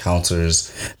school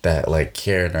counselors that like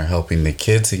care and are helping the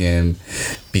kids again,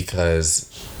 because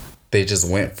they just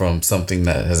went from something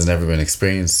that has never been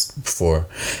experienced before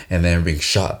and then being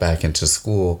shot back into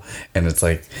school, and it's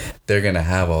like they're going to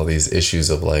have all these issues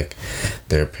of like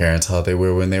their parents, how they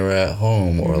were when they were at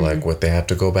home, or like what they have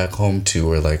to go back home to,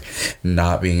 or like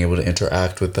not being able to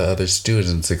interact with the other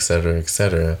students, etc.,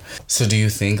 etc. So do you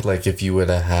think like if you would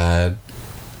have had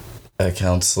a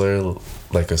counselor,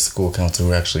 like a school counselor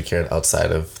who actually cared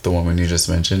outside of the woman you just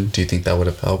mentioned, do you think that would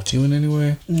have helped you in any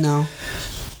way? No.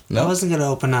 I wasn't going to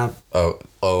open up. Oh,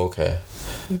 okay.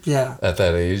 Yeah. At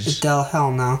that age?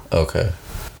 Hell no. Okay.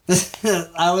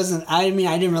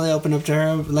 I didn't really open up to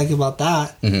her like about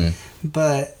that.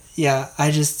 But yeah,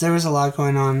 there was a lot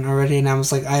going on already, and I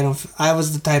was like, I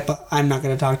was the type of, I'm not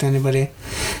going to talk to anybody.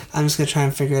 I'm just going to try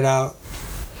and figure it out.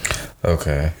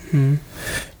 Okay.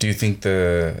 Do you think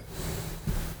the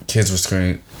kids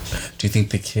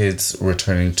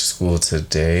returning to school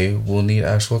today will need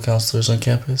actual counselors on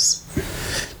campus?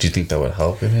 Do you think that would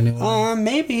help in any way?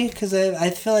 Maybe, because I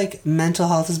feel like mental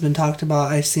health has been talked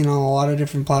about. I've seen on a lot of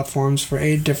different platforms for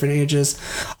different ages,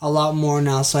 a lot more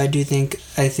now. So I think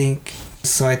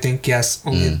yes,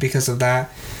 only because of that,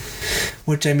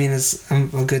 which I mean is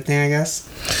a good thing, I guess.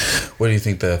 What do you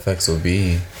think the effects will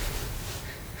be?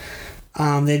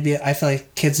 I feel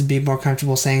like kids would be more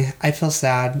comfortable saying, I feel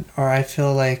sad, or I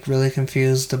feel like really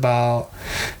confused about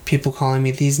people calling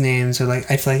me these names, or like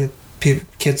I feel like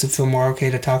kids would feel more okay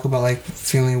to talk about like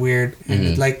feeling weird.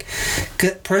 And like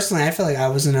personally, I feel like I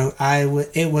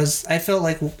felt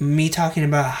like me talking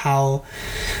about how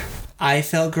I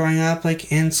felt growing up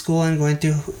like in school and going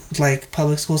through like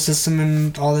public school system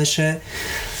and all this shit.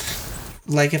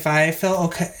 Like, if I felt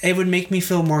okay, it would make me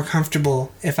feel more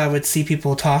comfortable if I would see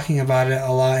people talking about it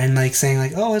a lot and, like, saying,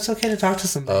 like, oh, it's okay to talk to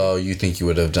somebody. Oh, you think you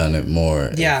would have done it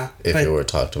more if it were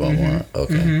talked about more?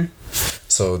 Okay.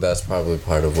 So that's probably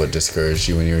part of what discouraged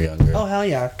you when you were younger. Oh, hell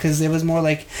yeah. Because it was more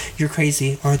like, you're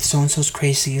crazy, or so-and-so's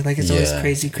crazy. Like, it's always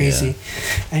crazy. Yeah.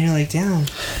 And you're like, damn.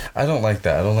 I don't like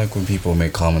that. I don't like when people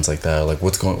make comments like that. Like,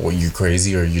 you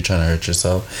crazy, or are you trying to hurt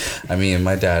yourself? I mean,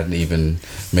 my dad even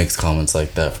makes comments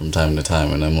like that from time to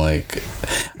time, and I'm like,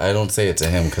 I don't say it to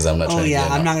him because I'm not trying to get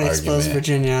in an argument. I'm not going to expose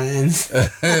Virginia.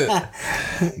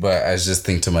 But I just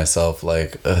think to myself,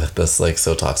 like, that's, like,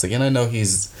 so toxic. And I know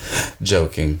he's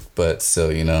joking, but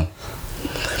still, you know.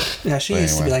 Yeah, she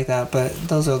used to be like that, but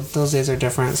those days are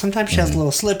different. Sometimes she has a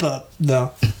little slip up,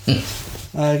 though.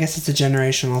 I guess it's a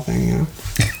generational thing, you know.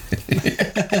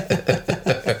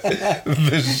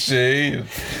 The shade.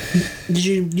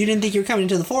 You didn't think you were coming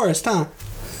into the forest, huh?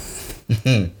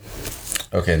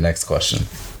 Okay, next question.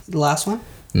 The last one?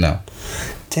 No.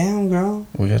 Damn, girl.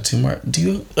 We got 2 more.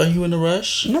 Are you in a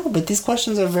rush? No, but these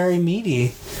questions are very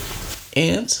meaty.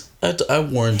 And I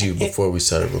warned you before we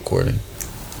started recording.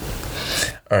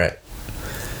 All right.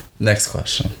 Next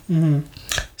question. Mm-hmm.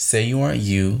 Say you aren't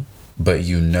you, but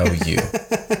you know you.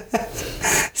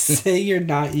 Say you're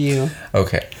not you.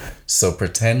 Okay. So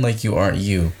pretend like you aren't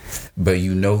you, but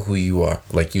you know who you are.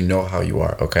 Like you know how you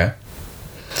are, okay?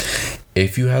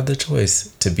 If you have the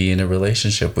choice to be in a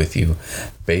relationship with you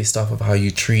based off of how you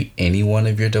treat any one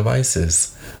of your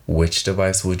devices, which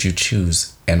device would you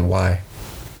choose and why?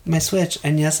 My Switch,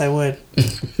 and yes, I would.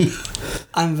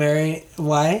 I'm very...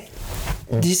 Why?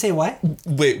 Did you say why?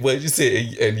 Wait, what did you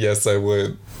say? And yes, I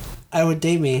would. I would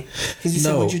date me. Because you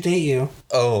said, would you date you?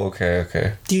 Oh,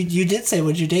 okay. You did say,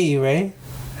 would you date you, right?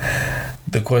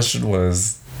 The question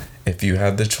was, if you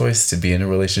had the choice to be in a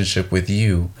relationship with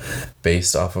you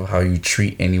based off of how you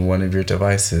treat any one of your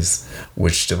devices,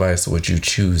 which device would you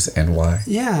choose and why?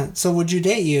 Yeah, so would you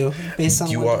date you based on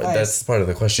device? That's part of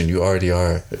the question. You already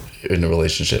are in a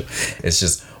relationship. It's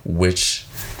just which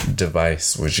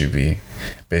device would you be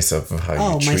based off of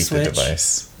how you treat the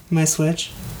device? My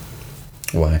Switch.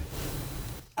 Why?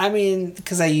 I mean,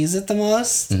 because I use it the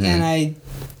most and I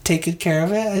take good care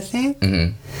of it, I think.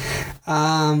 Mm-hmm.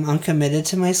 I'm committed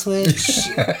to my Switch.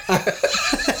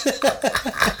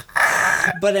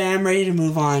 But I am ready to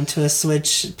move on to a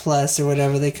Switch Plus or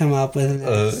whatever they come up with.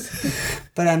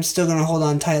 But I'm still going to hold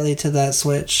on tightly to that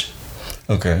Switch.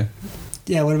 Okay.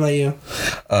 Yeah, what about you?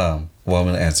 Well, I'm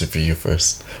going to answer for you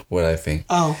first, what I think.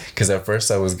 Oh. Because at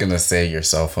first I was going to say your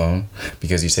cell phone,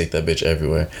 because you take that bitch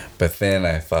everywhere. But then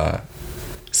I thought,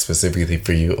 specifically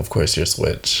for you, of course, your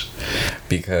Switch.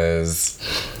 Because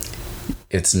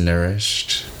it's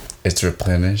nourished, it's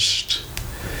replenished,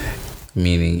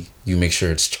 meaning you make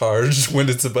sure it's charged when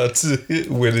it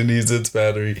needs its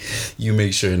battery. You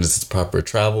make sure it's proper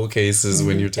travel cases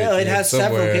when you're taking it somewhere. It has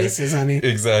several cases, honey.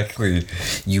 Exactly.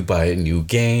 You buy it new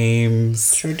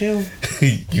games. Sure do.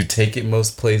 You take it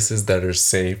most places that are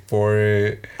safe for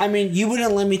it. I mean, you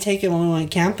wouldn't let me take it when we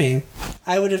went camping.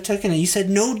 I would have taken it. You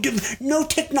said no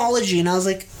technology, and I was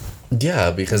like... Yeah,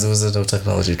 because it was a no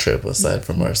technology trip aside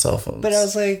from our cell phones. But I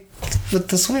was like, with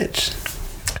the Switch.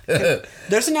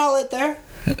 There's an outlet there.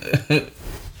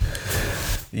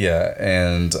 Yeah,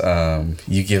 and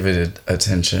you give it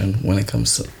attention when it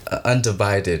comes to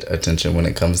undivided attention when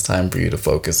it comes time for you to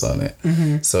focus on it.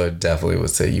 Mm-hmm. So I definitely would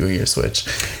say you and your Switch.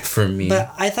 For me,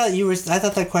 but I thought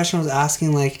that question was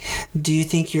asking like, do you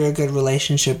think you're a good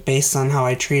relationship based on how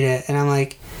I treat it? And I'm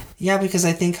like, yeah, because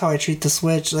I think how I treat the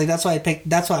Switch, like that's why I picked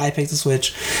the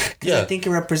Switch. Yeah. I think it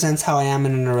represents how I am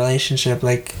in a relationship.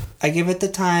 Like I give it the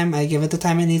time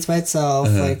it needs by itself.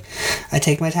 Mm-hmm. Like I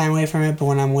take my time away from it, but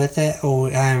when I'm with it,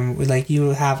 I'm like, you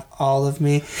have all of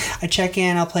me. I check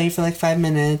in, I'll play for like 5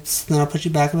 minutes, then I'll put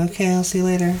you back. I'm like, okay, I'll see you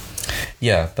later.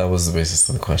 Yeah, that was the basis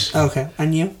of the question. Okay,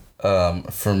 and you?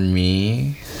 For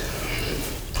me,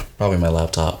 probably my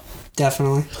laptop.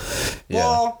 Definitely. Yeah.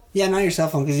 Well, yeah, not your cell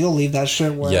phone, because you'll leave that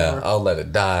shit wherever. Yeah, I'll let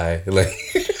it die. Like,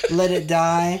 let it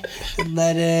die.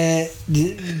 Let it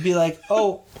be like,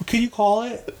 oh, can you call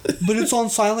it? But it's on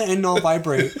silent and not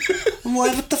vibrate. I'm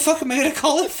like, what the fuck am I going to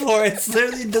call it for? It's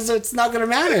literally, it's not going to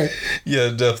matter. Yeah,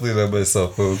 definitely not my cell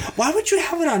phone. Why would you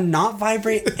have it on not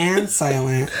vibrate and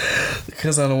silent?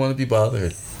 Because I don't want to be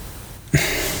bothered.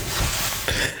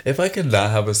 If I could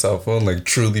not have a cell phone, like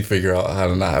truly figure out how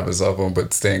to not have a cell phone,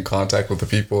 but stay in contact with the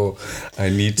people I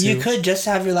need to. You could just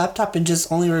have your laptop and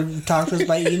just only talk to us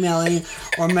by emailing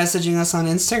or messaging us on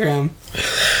Instagram.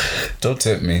 Don't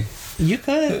tempt me. You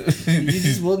could. You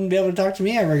just wouldn't be able to talk to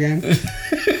me ever again.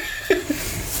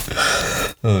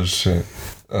 Oh, shit.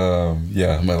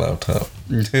 Yeah, my laptop.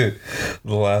 The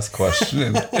last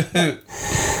question.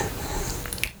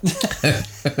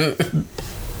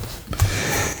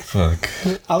 Fuck.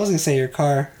 I was gonna say your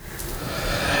car.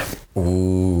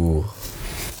 Ooh.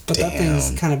 But damn. That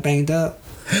thing's kind of banged up.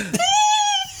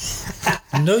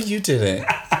 No, you didn't.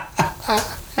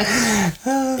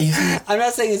 I'm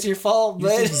not saying it's your fault,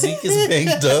 but... You think Zeke is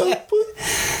banged up?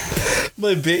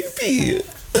 My baby.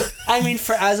 I mean,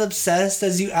 for as obsessed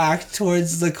as you act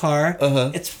towards the car,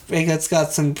 it's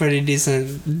got some pretty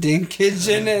decent dinkage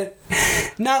in it.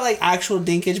 Not like actual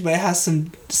dinkage, but it has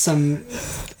some.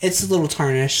 It's a little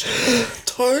tarnished.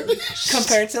 tarnished.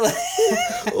 compared to like.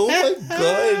 Oh my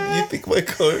god! You think my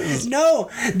car is? No,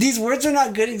 these words are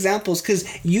not good examples because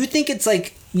you think it's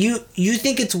like you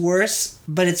think it's worse,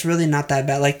 but it's really not that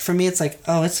bad. Like for me, it's like,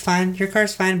 oh, it's fine. Your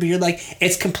car's fine, but you're like,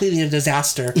 it's completely a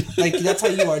disaster. Like that's how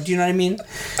you are. Do you know what I mean?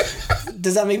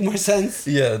 Does that make more sense?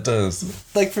 Yeah, it does.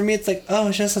 Like for me, it's like, oh,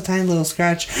 it's just a tiny little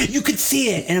scratch. You could see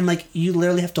it, and I'm like, you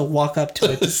literally have to walk up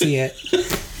to it to see it.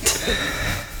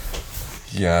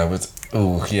 Yeah, but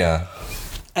oh yeah.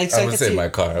 I would say my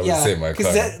car. I would say my car.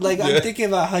 I'm thinking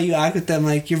about how you act with them.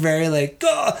 Like you're very like,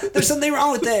 oh, there's something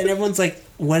wrong with it, and everyone's like,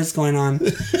 what is going on?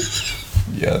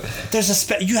 Yeah. There's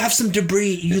you have some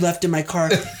debris you left in my car.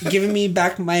 You're giving me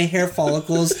back my hair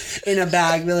follicles in a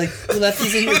bag. They're like, you left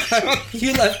these in your car.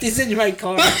 You left these in my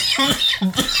car.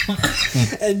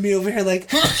 And me over here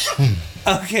like,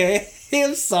 okay,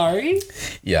 I'm sorry.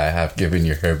 Yeah, I have given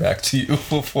your hair back to you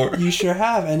before. You sure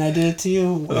have, and I did it to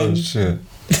you. Oh shit.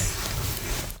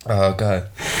 Oh god.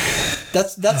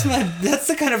 That's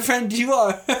the kind of friend you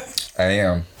are. I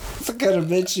am. That's the kind of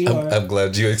bitch you are. I'm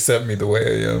glad you accept me the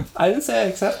way I am. I didn't say I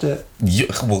accept it.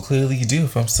 Well, clearly you do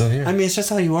if I'm still here. I mean, it's just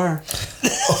how you are.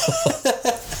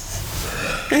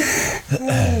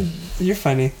 You're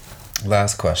funny.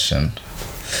 Last question.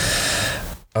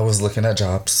 I was looking at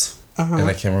jobs. And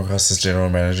I came across this general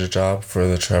manager job for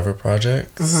the Trevor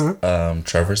Project.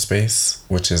 Trevor Space,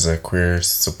 which is a queer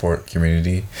support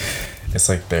community. It's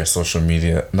like their social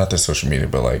media, not their social media,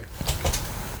 but like,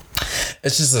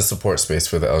 it's just a support space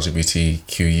for the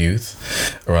LGBTQ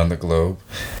youth around the globe.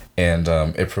 And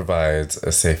it provides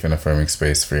a safe and affirming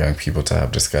space for young people to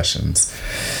have discussions.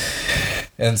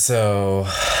 And so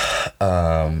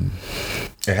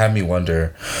it had me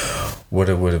wonder what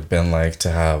it would have been like to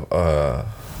have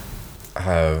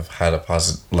had a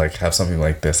positive, like have something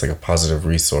like this, like a positive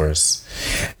resource,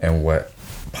 and what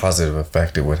positive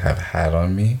effect it would have had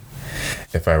on me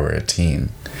if I were a teen.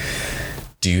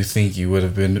 Do you think you would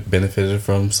have been benefited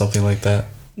from something like that?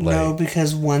 No,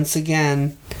 because once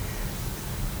again,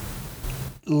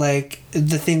 like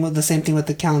the same thing with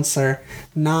the counselor,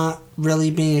 not really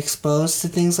being exposed to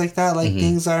things like that, like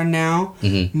things are now.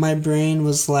 My brain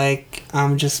was like,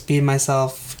 I'm just be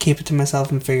myself, keep it to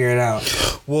myself, and figure it out.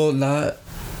 Well, not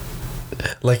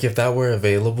like if that were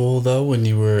available though, when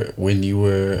you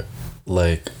were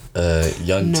like a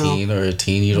young teen or a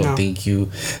teen, you don't think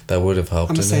that would have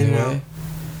helped in any way?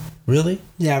 Really?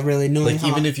 Yeah, really. Knowing like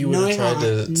even if you would have tried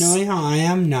to knowing how I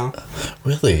am, no.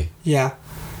 Really? Yeah.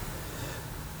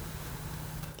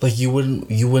 Like you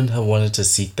wouldn't have wanted to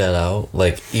seek that out,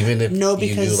 like even if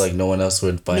you knew like no one else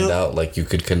would find out, like you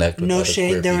could connect with other queer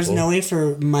people. There was no way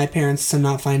for my parents to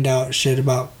not find out shit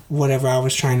about whatever I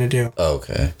was trying to do.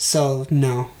 Okay. So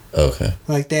no. Okay.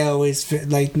 Like they always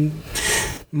like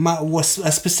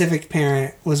a specific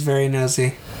parent was very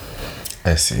nosy.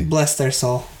 I see. Bless their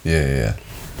soul. Yeah.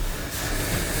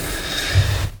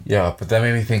 Yeah, but that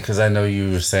made me think, because I know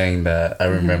you were saying that. I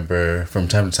remember from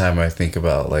time to time I think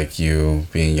about like you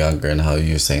being younger and how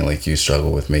you were saying like you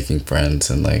struggle with making friends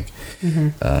and like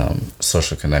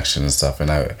social connection and stuff.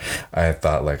 And I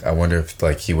thought like, I wonder if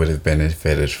like he would have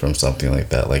benefited from something like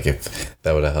that. Like if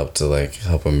that would have helped to like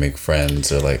help him make friends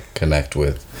or like connect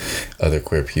with other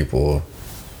queer people.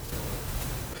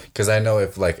 Because I know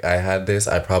if like I had this,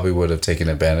 I probably would have taken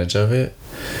advantage of it.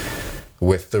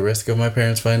 With the risk of my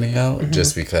parents finding out,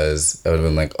 just because I would have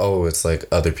been like, oh, it's like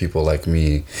other people like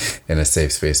me in a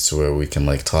safe space to where we can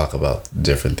like talk about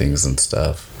different things and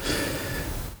stuff,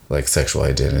 like sexual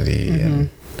identity and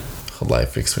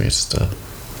life experience stuff.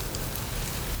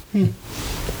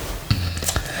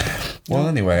 Well,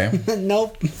 anyway.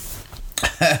 Nope.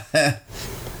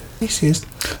 Excuse.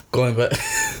 Going back.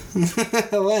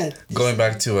 What? Going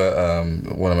back to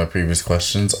one of my previous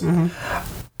questions,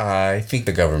 I think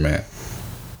the government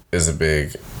is a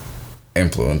big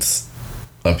influence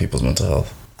on people's mental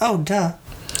health. Oh, duh.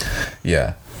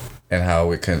 Yeah. And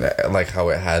how it can, like how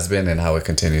it has been and how it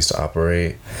continues to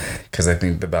operate. Because I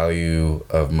think the value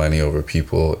of money over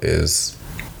people is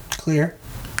clear.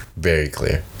 Very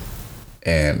clear.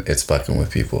 And it's fucking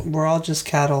with people. We're all just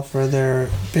cattle for their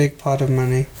big pot of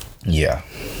money. Yeah.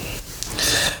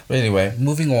 But anyway,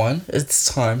 moving on. It's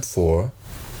time for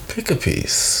Pick a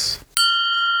Piece.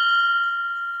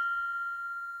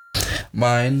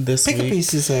 Mine this week. Pick a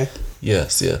piece, you say?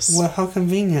 Yes. Well, how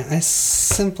convenient. I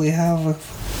simply have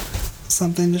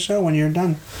something to show when you're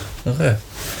done. Okay.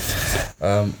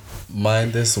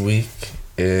 Mine this week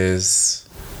is,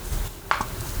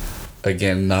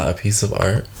 again, not a piece of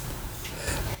art,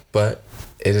 but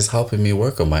it is helping me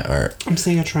work on my art. I'm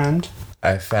seeing a trend.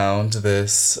 I found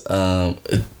this,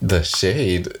 the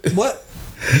shade. What?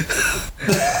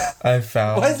 I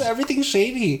found. Why is everything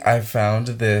shady? I found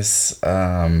this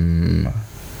online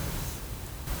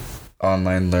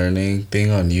learning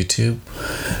thing on YouTube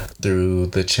through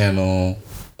the channel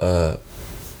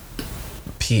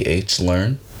PH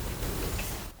Learn.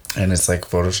 And it's like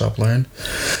Photoshop Learn.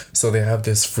 So they have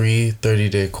this free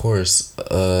 30-day course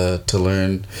to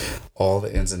learn all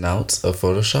the ins and outs of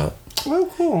Photoshop. Oh,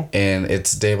 cool. And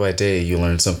it's day by day you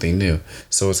learn something new.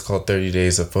 So it's called 30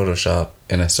 Days of Photoshop.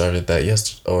 And I started that I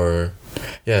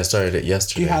started it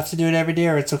yesterday. Do you have to do it every day,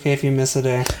 or it's okay if you miss a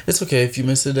day? It's okay if you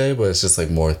miss a day, but it's just like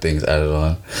more things added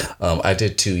on. I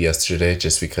did 2 yesterday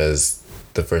just because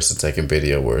the first and second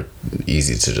video were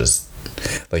easy to just...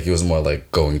 Like, it was more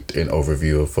like going an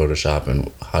overview of Photoshop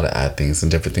and how to add things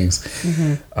and different things.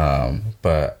 Mm-hmm.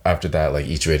 But after that, like,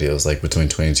 each video is like between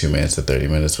 22 minutes to 30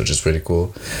 minutes, which is pretty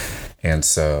cool. And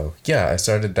so, yeah, I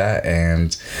started that.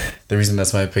 And the reason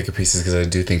that's my pick a piece is because I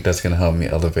do think that's going to help me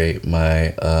elevate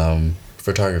my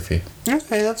photography.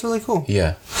 Okay, that's really cool.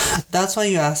 Yeah. That's why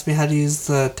you asked me how to use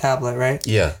the tablet, right?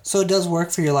 Yeah. So it does work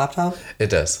for your laptop?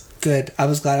 It does. Good. I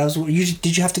was glad.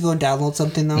 Did you have to go and download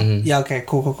something though? Mm-hmm. Yeah. Okay.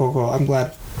 Cool. I'm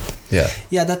glad. Yeah.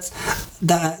 Yeah.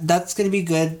 That's gonna be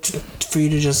good for you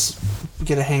to just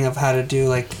get a hang of how to do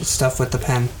like stuff with the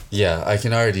pen. Yeah, I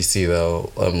can already see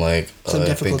though. I'm like, Some I think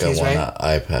I difficulties, want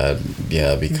right? an iPad.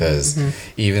 Yeah, because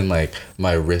even like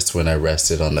my wrist when I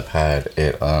rest it on the pad,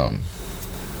 it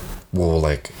will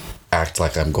like act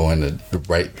like I'm going to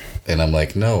write, and I'm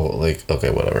like, no, like, okay,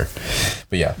 whatever.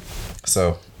 But yeah,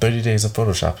 so 30 Days of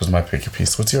Photoshop was my pick a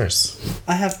piece. What's yours?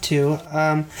 I have 2.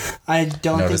 I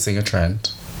don't Noticing a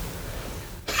trend.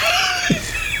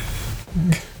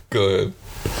 Go ahead.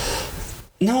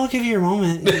 No, I'll give you your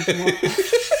moment.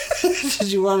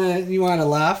 Did you want to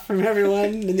laugh from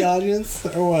everyone in the audience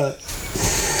or what?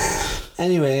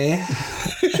 Anyway,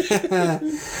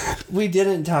 we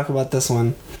didn't talk about this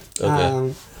one.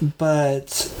 Okay.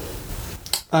 But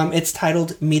it's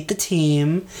titled Meet the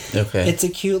Team. Okay. It's a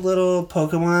cute little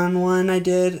Pokemon one I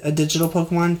did. A digital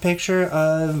Pokemon picture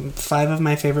of 5 of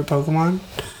my favorite Pokemon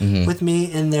with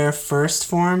me in their first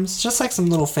forms. Just like some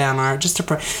little fan art.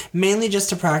 Mainly just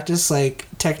to practice like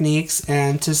techniques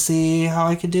and to see how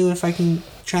I could do if I can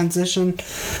transition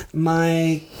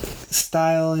my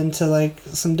style into like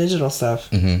some digital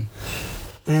stuff.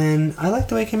 And I like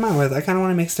the way it came out with. I kind of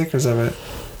want to make stickers of it.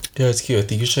 Yeah, it's cute. I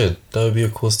think you should. That would be a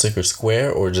cool sticker.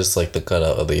 Square or just like the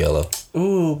cutout of the yellow?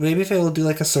 Ooh, maybe if I will do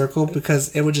like a circle,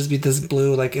 because it would just be this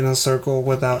blue like in a circle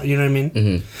without, you know what I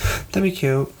mean? That'd be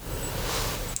cute.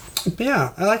 But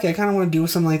yeah, I like it. I kind of want to do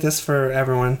something like this for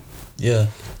everyone. Yeah.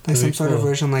 Like some sort of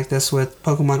version like this with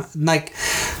Pokemon. Like,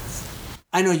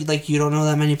 I know like you don't know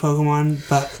that many Pokemon,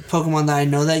 but Pokemon that I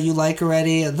know that you like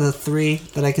already, the 3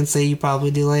 that I can say you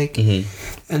probably do like.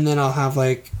 And then I'll have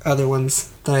like other ones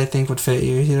that I think would fit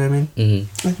you, you know what I mean?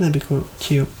 I think that'd be cool,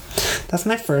 cute. That's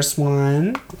my first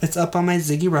one. It's up on my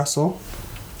Ziggy Russell.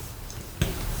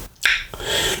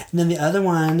 And then the other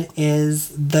one is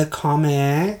the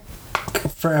comic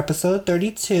for episode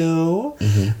 32,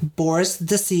 Boris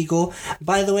the Seagull.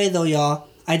 By the way, though, y'all,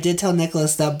 I did tell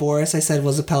Nicholas that Boris, I said,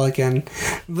 was a pelican.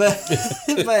 But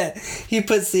he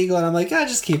put seagull, and I'm like,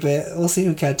 just keep it. We'll see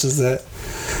who catches it.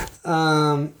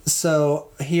 So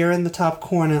here in the top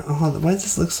corner... Oh, why does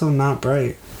this look so not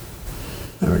bright?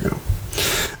 There we go.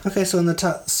 Okay, so in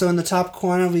the top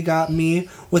corner, we got me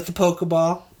with the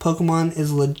Pokeball. Pokemon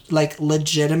is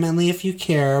legitimately, if you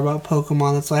care about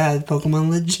Pokemon, that's why I had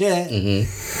Pokemon legit.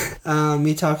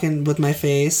 Me talking with my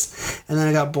face, and then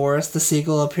I got Boris the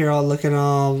Seagull up here, all looking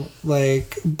all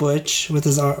like butch with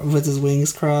his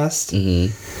wings crossed,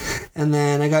 and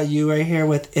then I got you right here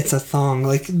with "It's a thong,"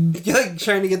 like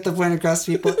trying to get the point across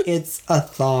to people. It's a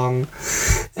thong,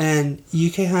 and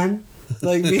UK hun.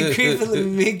 Like me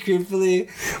creepily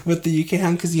with the UK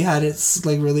hun, because you had it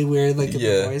like really weird like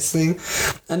the voice thing,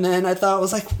 and then I thought I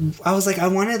was like I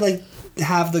wanted like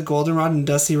have the goldenrod and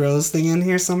dusty rose thing in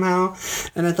here somehow,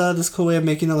 and I thought this cool way of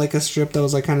making it like a strip that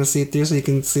was like kind of see through, so you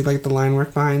can see like the line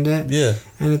work behind it. Yeah,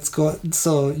 and it's cool,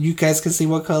 so you guys can see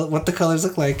what the colors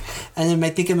look like, and then I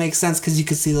think it makes sense because you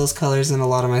can see those colors in a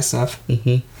lot of my stuff.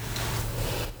 Yeah,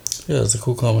 it's a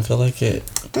cool comic. I like it.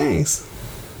 Thanks.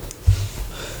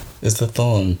 It's the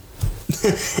thong.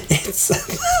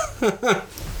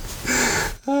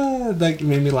 That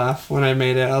made me laugh when I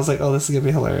made it. I was like, oh, this is gonna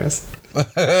be hilarious.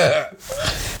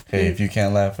 Hey, if you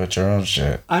can't laugh at your own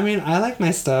shit. I mean, I like my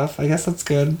stuff. I guess that's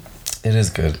good. It is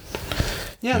good.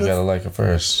 Yeah, you gotta like it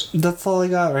first. That's all I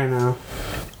got right now.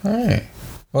 Alright.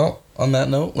 Well, on that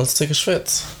note, let's take a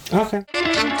schwitz. Okay.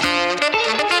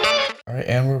 Alright,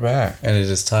 and we're back. And it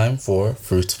is time for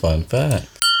Fruit's Fun Fact.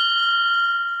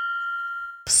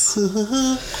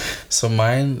 So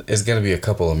mine is gonna be a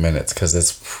couple of minutes because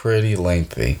it's pretty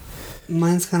lengthy.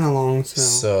 Mine's kind of long, so.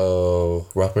 So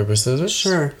rock paper scissors.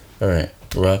 Sure. All right,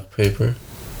 rock paper.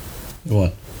 You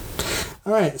won.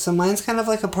 All right, so mine's kind of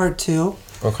like a part 2.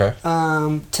 Okay.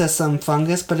 To some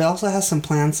fungus, but it also has some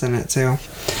plants in it too.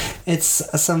 It's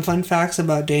some fun facts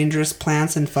about dangerous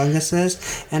plants and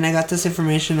funguses, and I got this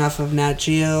information off of Nat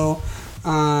Geo,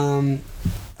 Plant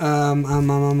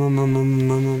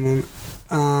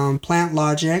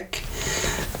Logic,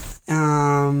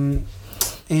 and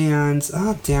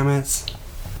oh damn it,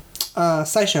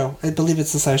 SciShow. I believe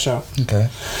it's the SciShow. Okay.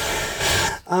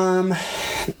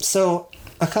 So.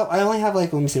 I only have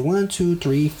like, let me see, 1, 2,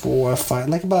 3, 4, 5,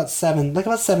 like about seven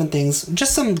things.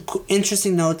 Just some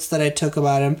interesting notes that I took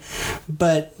about him.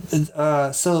 But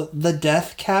so the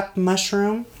death cap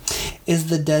mushroom is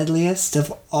the deadliest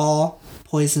of all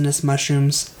poisonous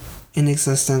mushrooms in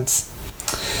existence.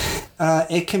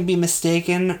 It can be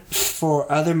mistaken for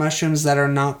other mushrooms that are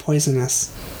not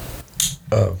poisonous.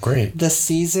 Oh, great. The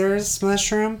Caesar's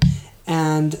mushroom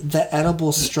and the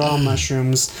edible straw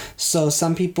mushrooms. So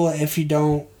some people, if you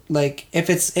don't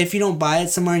if you don't buy it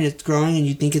somewhere and it's growing and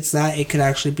you think it's that, it could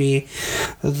actually be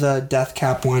the death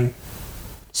cap one.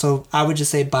 So I would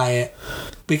just say buy it,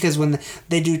 because when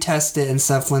they do test it and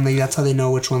stuff, that's how they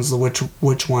know which one's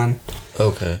which one.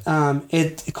 Okay.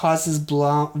 It causes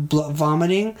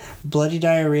vomiting, bloody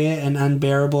diarrhea, and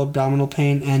unbearable abdominal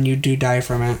pain, and you do die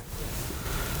from it.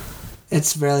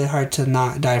 It's really hard to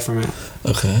not die from it.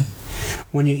 Okay.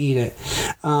 When you eat it.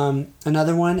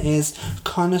 Another one is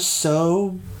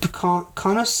Conosobifilaris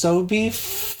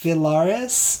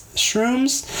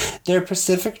shrooms. They're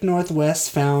Pacific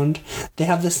Northwest found. They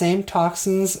have the same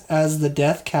toxins as the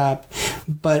death cap,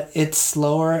 but it's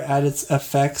slower at its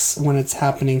effects when it's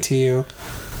happening to you.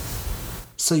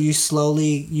 So you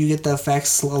get the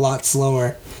effects a lot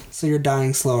slower. So you're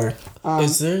dying slower.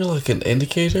 Is there like an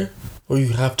indicator, or you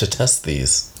have to test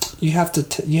these? You have to.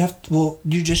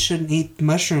 You just shouldn't eat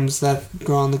mushrooms that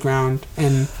grow on the ground,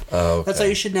 and that's why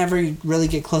you should never really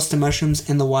get close to mushrooms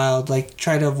in the wild. Like,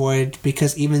 try to avoid,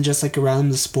 because even just like around them,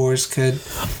 the spores could.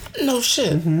 No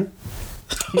shit. Mm-hmm.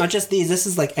 Not just these. This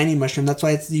is like any mushroom. That's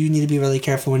why you need to be really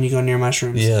careful when you go near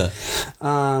mushrooms. Yeah.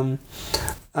 And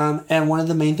one of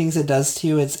the main things it does to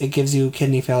you is it gives you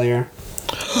kidney failure.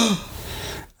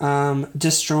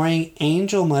 Destroying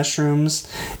angel mushrooms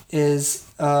is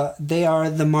they are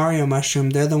the Mario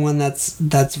mushroom. They're the one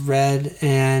that's red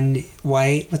and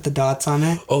white with the dots on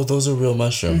it. Oh, those are real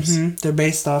mushrooms. Mm-hmm. They're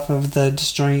based off of the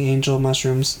destroying angel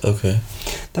mushrooms. Okay.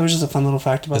 That was just a fun little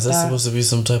fact about that. Is that supposed to be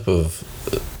some type of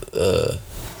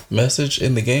message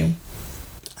in the game?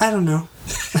 I don't know.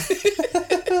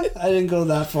 I didn't go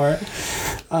that far.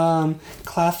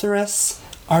 Clathrus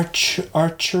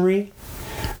archery.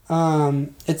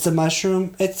 It's a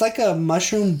mushroom. It's like a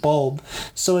mushroom bulb.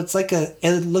 So it's like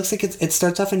it looks like it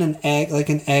starts off in an egg, like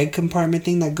an egg compartment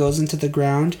thing that goes into the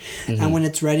ground. Mm-hmm. And when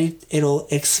it's ready, it'll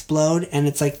explode, and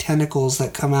it's like tentacles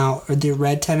that come out, or the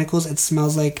red tentacles. It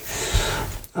smells like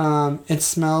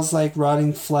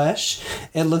rotting flesh.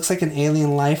 It looks like an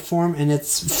alien life form, and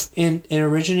it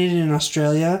originated in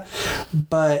Australia,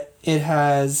 but it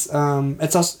has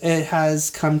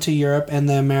come to Europe and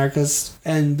the Americas,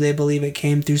 and they believe it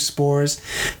came through spores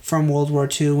from World War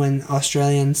II when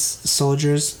Australian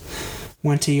soldiers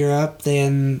went to Europe. They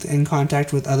in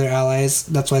contact with other allies.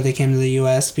 That's why they came to the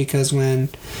U.S., because when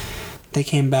the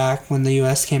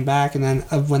U.S. came back, and then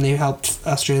when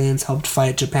Australians helped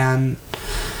fight Japan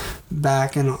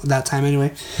back in that time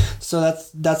anyway. So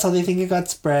that's how they think it got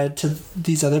spread to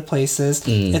these other places.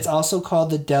 It's also called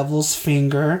the devil's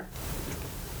finger.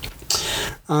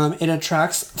 It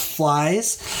attracts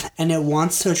flies, and it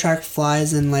wants to attract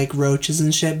flies and like roaches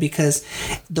and shit, because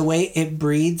the way it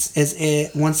breeds is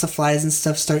once the flies and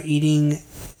stuff start eating,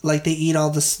 like they eat all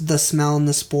the smell and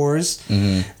the spores.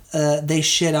 Mm-hmm. They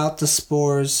shit out the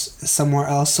spores somewhere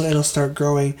else, so it'll start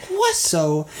growing. What?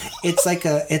 So it's like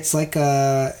a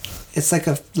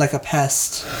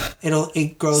pest.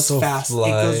 It grows so fast. Flies,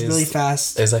 it grows really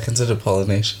fast. Is that considered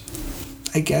pollination?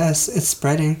 I guess it's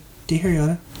spreading. Do you hear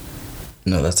Yoda?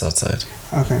 No, that's outside.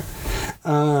 Okay.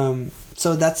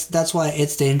 So that's why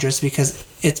it's dangerous, because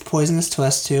it's poisonous to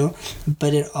us too,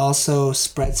 but it also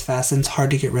spreads fast and it's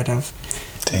hard to get rid of.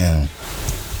 Damn.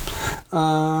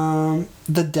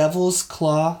 The devil's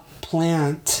claw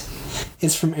plant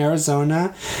is from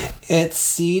Arizona. Its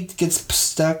seeds get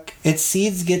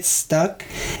stuck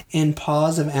in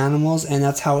paws of animals, and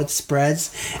that's how it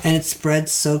spreads. And it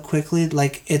spreads so quickly,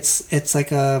 like it's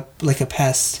like a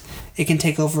pest. it can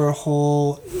take over a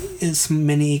whole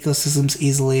many ecosystems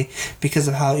easily because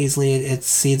of how easily its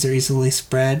seeds are easily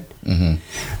spread.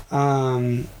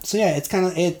 So yeah, it's kind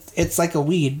of it's like a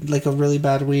weed, like a really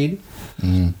bad weed.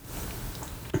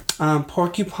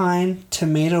 Porcupine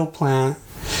tomato plant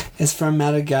is from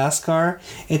Madagascar.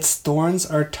 Its thorns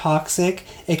are toxic.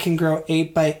 It can grow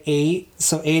 8 by 8,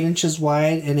 so 8 inches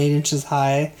wide and 8 inches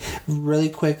high, really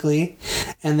quickly.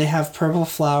 And they have purple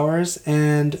flowers,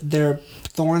 and their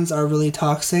thorns are really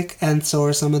toxic, and so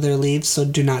are some of their leaves. So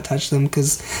do not touch them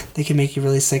because they can make you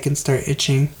really sick and start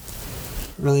itching,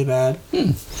 really bad.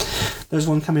 There's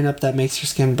one coming up that makes your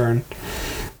skin burn.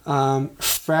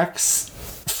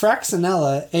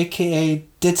 Fraxinella, aka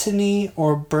dittany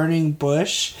or burning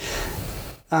bush.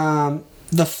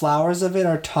 The flowers of it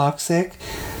are toxic.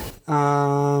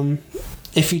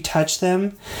 If you touch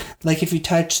them, like if you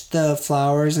touch the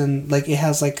flowers and like it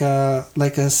has like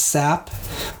a sap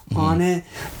on it,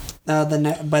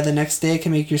 by the next day it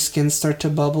can make your skin start to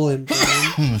bubble and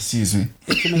burn. Excuse me.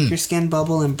 It can make your skin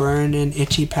bubble and burn in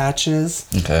itchy patches.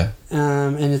 Okay.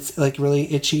 And it's like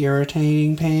really itchy,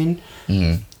 irritating pain.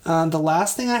 The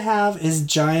last thing I have is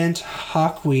giant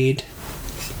hawkweed.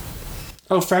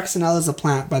 Oh, Fraxinella is a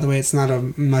plant, by the way. It's not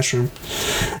a mushroom.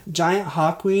 Giant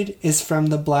hawkweed is from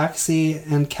the Black Sea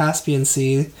and Caspian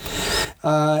Sea.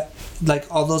 Like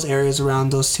all those areas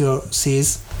around those two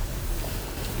seas.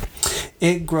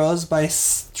 It grows by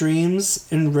streams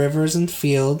and rivers and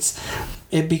fields.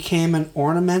 It became an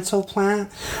ornamental plant,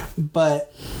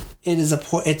 but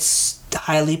it's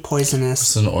highly poisonous.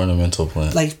 It's an ornamental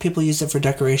plant. Like people use it for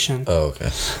decoration. Oh,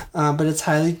 okay. But it's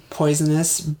highly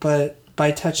poisonous. But by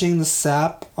touching the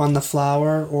sap on the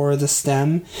flower or the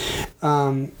stem,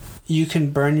 you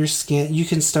can burn your skin.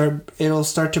 It'll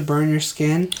start to burn your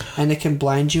skin, and it can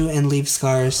blind you and leave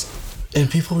scars. And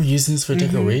people were using this for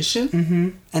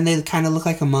decoration? And they kind of look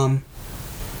like a mum.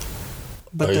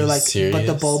 But Are they're you like, serious? but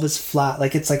the bulb is flat.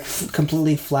 Like it's like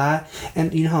completely flat,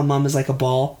 and you know how mum is like a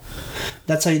ball.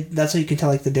 That's how you can tell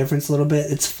like the difference a little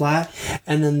bit. It's flat,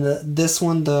 and then this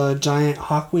one, the giant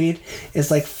hawkweed,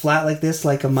 is like flat like this,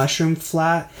 like a mushroom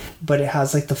flat, but it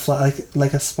has like the flat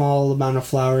like a small amount of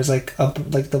flowers, like up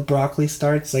like the broccoli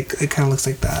starts. Like it kind of looks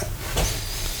like that.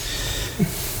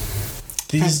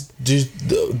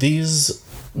 These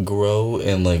grow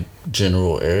in like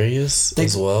general areas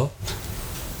as well?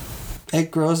 It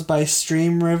grows by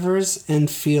stream, rivers, and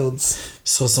fields.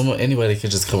 So anybody could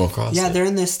just come across it? Yeah, they're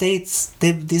in the States.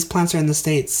 These plants are in the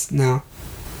States now.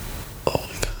 Oh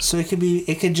my god. So it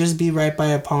could just be right by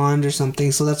a pond or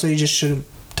something. So that's why you just shouldn't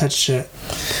touch shit.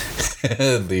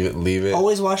 Leave it.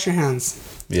 Always wash your hands.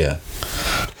 Yeah.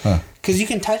 Huh. Because you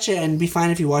can touch it and be fine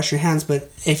if you wash your hands,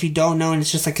 but if you don't know and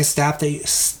it's just like a sap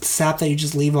that you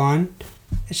just leave on,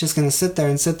 it's just gonna sit there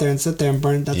and sit there and sit there and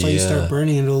burn. That's why you start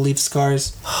burning and it'll leave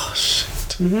scars. Oh shit.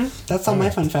 That's all my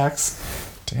fun facts.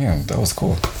 Damn, that was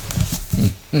cool.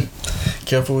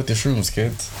 Careful with your shrooms,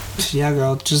 kids. Yeah,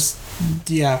 girl.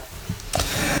 Yeah.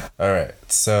 All right.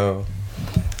 So,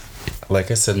 like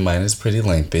I said, mine is pretty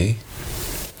lengthy.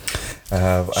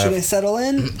 Should I settle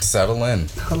in? Settle in.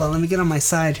 Hold on, let me get on my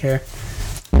side here.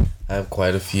 I have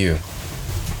quite a few.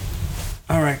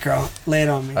 All right, girl. Lay it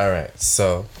on me. All right.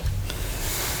 So,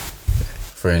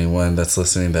 for anyone that's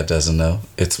listening that doesn't know,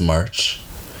 it's March.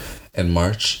 And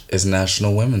March is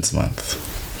National Women's Month.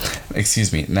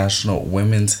 Excuse me, National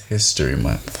Women's History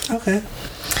Month. Okay.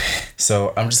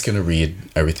 So I'm just going to read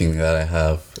everything that I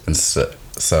have. So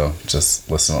just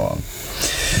listen along.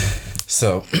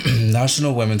 So,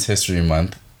 National Women's History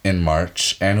Month in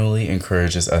March annually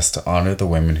encourages us to honor the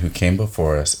women who came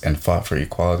before us and fought for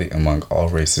equality among all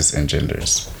races and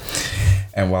genders.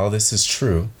 And while this is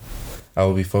true, I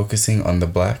will be focusing on the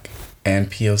Black and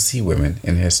POC women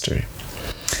in history.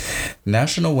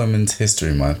 National Women's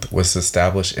History Month was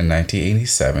established in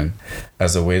 1987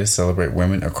 as a way to celebrate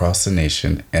women across the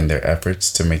nation and their efforts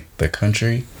to make the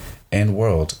country and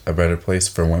world a better place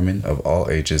for women of all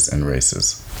ages and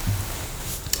races.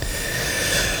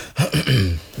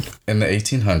 In the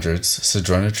 1800s,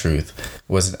 Sojourner Truth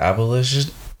was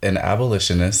an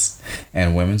abolitionist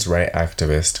and women's rights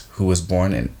activist who was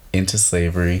born into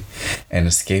slavery and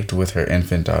escaped with her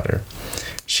infant daughter.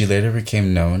 She later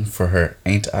became known for her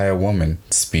 "Ain't I a Woman"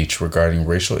 speech regarding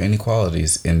racial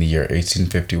inequalities in the year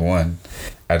 1851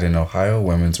 at an Ohio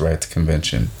Women's Rights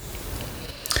Convention.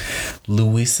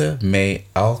 Louisa May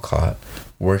Alcott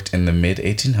worked in the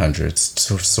mid-1800s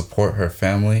to support her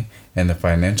family and the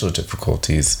financial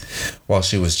difficulties while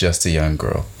she was just a young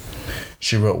girl.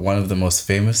 She wrote one of the most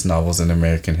famous novels in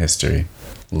American history,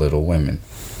 Little Women.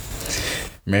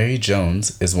 Mary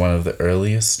Jones is one of the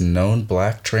earliest known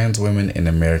black trans women in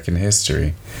American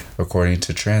history, according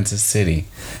to Transit City,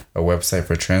 a website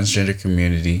for transgender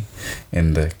community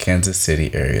in the Kansas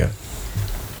City area.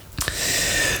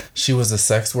 She was a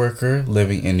sex worker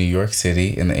living in New York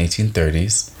City in the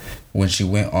 1830s when she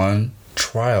went on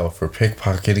trial for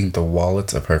pickpocketing the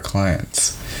wallets of her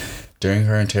clients. During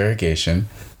her interrogation,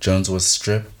 Jones was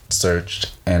stripped,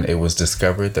 searched, and it was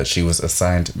discovered that she was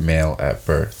assigned male at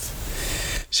birth.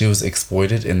 She was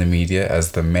exploited in the media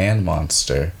as the man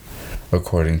monster,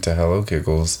 according to Hello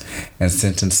Giggles, and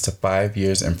sentenced to 5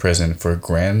 years in prison for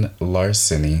grand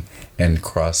larceny and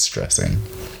cross-dressing.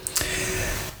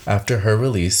 After her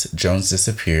release, Jones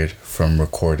disappeared from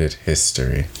recorded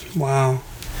history. Wow.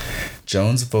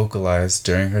 Jones vocalized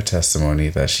during her testimony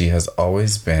that she has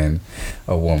always been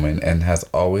a woman and has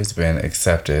always been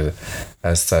accepted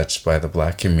as such by the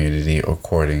black community,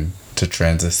 according to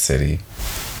Transit City.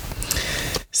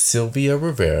 Sylvia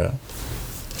Rivera,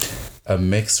 a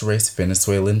mixed-race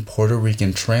Venezuelan Puerto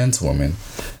Rican trans woman,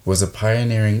 was a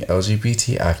pioneering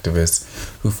LGBT activist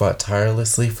who fought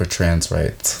tirelessly for trans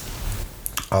rights.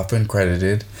 Often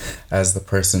credited as the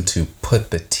person to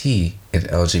put the T in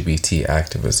LGBT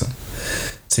activism.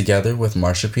 Together with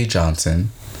Marsha P.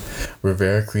 Johnson,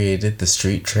 Rivera created the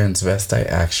Street Transvestite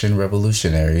Action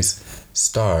Revolutionaries,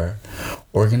 STAR,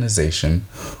 organization,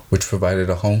 which provided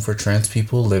a home for trans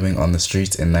people living on the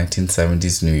streets in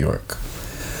 1970s New York.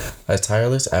 A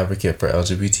tireless advocate for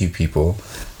LGBT people,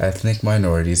 ethnic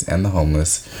minorities, and the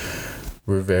homeless,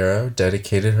 Rivera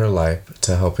dedicated her life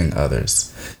to helping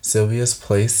others. Sylvia's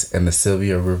Place and the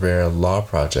Sylvia Rivera Law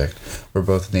Project were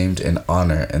both named in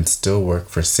honor and still work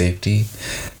for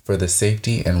the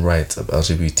safety and rights of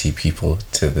LGBT people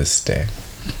to this day.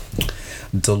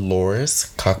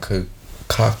 Dolores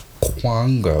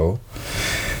Cacuango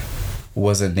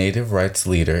was a native rights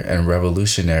leader and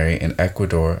revolutionary in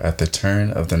Ecuador at the turn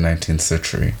of the 19th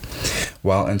century.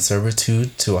 While in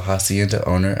servitude to a hacienda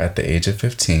owner at the age of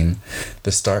 15,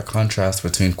 the stark contrast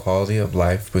between quality of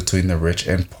life between the rich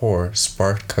and poor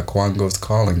sparked Cacuango's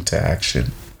calling to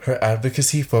action. Her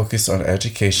advocacy focused on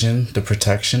education, the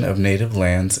protection of native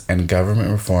lands, and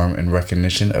government reform and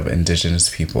recognition of indigenous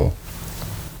people.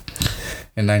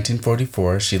 In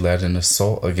 1944, she led an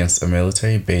assault against a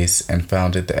military base and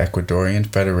founded the Ecuadorian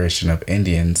Federation of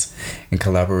Indians in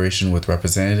collaboration with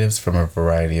representatives from a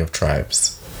variety of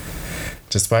tribes.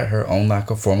 Despite her own lack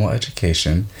of formal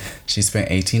education, she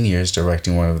spent 18 years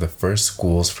directing one of the first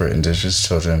schools for indigenous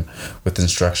children with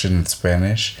instruction in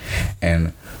Spanish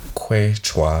and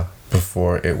Quechua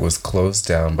before it was closed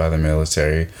down by the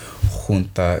military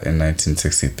junta in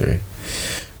 1963.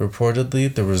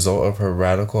 Reportedly, the result of her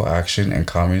radical action and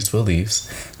communist beliefs,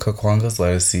 Cacuango's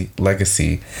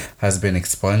legacy has been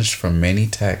expunged from many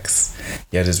texts,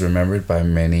 yet is remembered by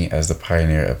many as the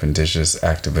pioneer of indigenous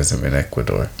activism in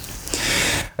Ecuador.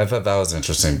 I thought that was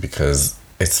interesting because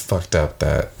it's fucked up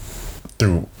that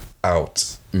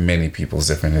throughout many people's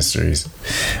different histories,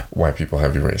 white people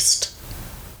have erased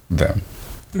them.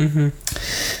 Mm-hmm.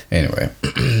 Anyway.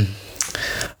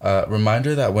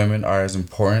 Reminder that women are as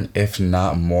important, if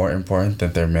not more important,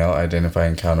 than their male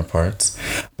identifying counterparts.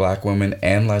 Black women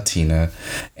and Latina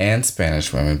and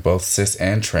Spanish women, both cis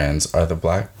and trans, are the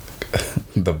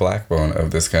backbone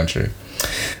of this country.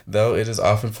 Though it is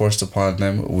often forced upon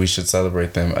them, we should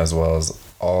celebrate them as well as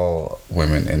all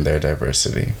women in their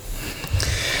diversity.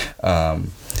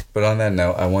 But on that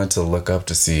note, I wanted to look up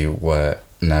to see what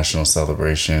national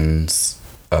celebrations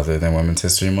other than Women's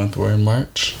History Month were in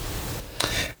March.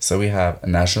 So we have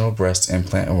National Breast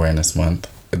Implant Awareness Month.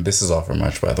 This is all for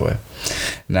March, by the way.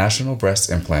 National Breast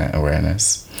Implant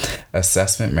Awareness,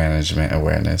 Assessment Management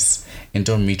Awareness,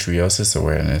 Endometriosis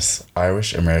Awareness,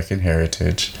 Irish American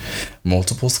Heritage,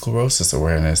 Multiple Sclerosis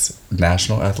Awareness,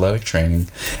 National Athletic Training,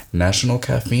 National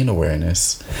Caffeine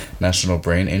Awareness, National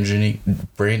Brain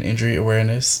Injury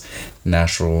Awareness,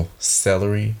 National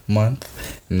Celery Month,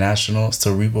 National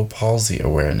Cerebral Palsy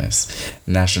Awareness,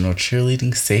 National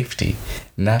Cheerleading Safety,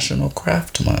 National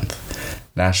Craft Month,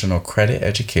 National Credit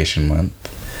Education Month,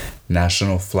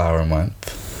 National Flour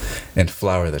Month, and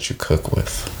flour that you cook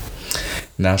with,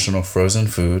 National Frozen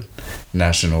Food,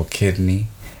 National Kidney,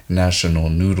 National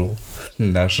Noodle,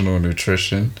 National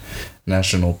Nutrition,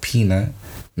 National Peanut,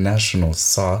 National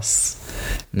Sauce,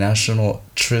 National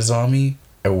Trisomy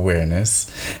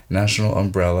Awareness, National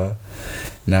Umbrella,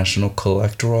 National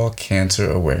Cholesterol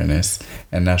Cancer Awareness,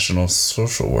 and National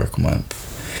Social Work Month.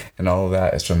 And all of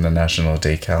that is from the National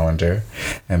Day Calendar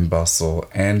and Bustle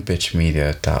and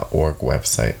bitchmedia.org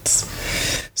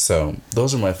websites. So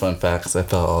those are my fun facts. I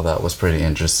thought all that was pretty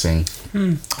interesting.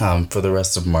 For the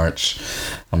rest of March,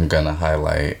 I'm going to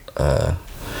highlight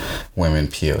women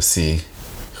POC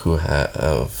who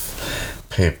have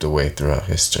paved the way throughout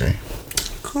history.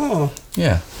 Cool.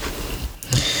 Yeah.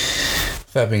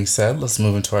 That being said, let's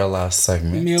move into our last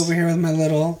segment. Me over here with my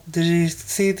little... Did you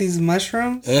see these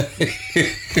mushrooms? Let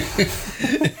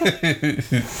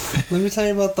me tell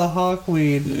you about the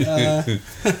hawkweed.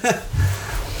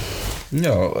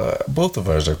 Both of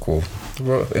ours are cool.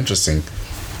 They're interesting.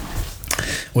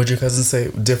 What'd your cousin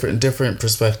say? Different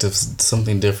perspectives.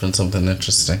 Something different, something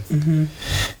interesting. Mm-hmm.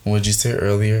 What'd you say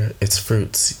earlier? It's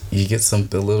fruits. You get a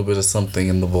little bit of something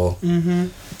in the bowl. Mm-hmm.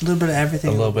 A little bit of everything.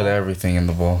 A little bit of everything in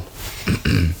the bowl.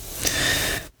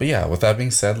 But yeah, with that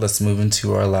being said, let's move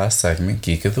into our last segment,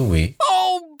 Geek of the Week.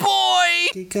 Oh boy!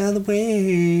 Geek of the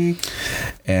Week.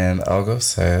 And I'll go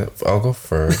first.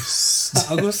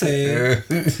 I'll go say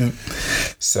it.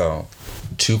 So,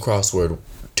 two crossword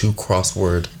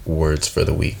words for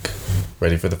the week.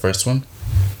 Ready for the first one?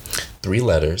 3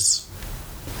 letters.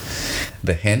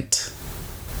 The hint.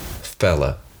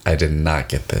 Fella. I did not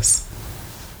get this.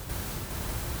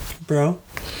 Bro.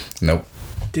 Nope.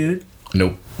 Dude.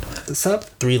 Nope. Sup?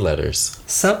 3 letters.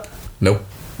 Sup? Nope.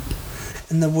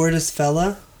 And the word is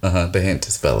fella? The hint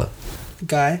is fella.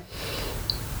 Guy?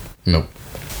 Nope.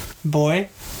 Boy?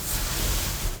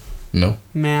 Nope.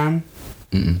 Man?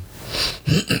 Mm-mm.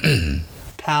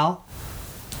 Pal?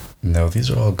 No, these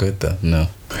are all good though. No.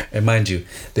 And mind you,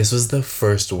 this was the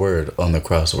first word on the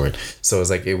crossword. So it was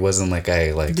like, it wasn't like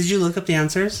Did you look up the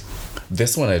answers?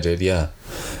 This one I did, yeah.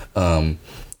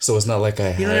 So it's not like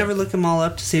You don't ever look them all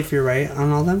up to see if you're right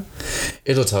on all them?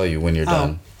 It'll tell you when you're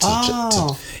done.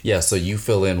 Yeah, so you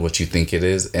fill in what you think it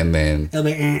is, and then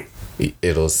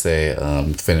it'll say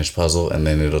finish puzzle, and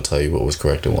then it'll tell you what was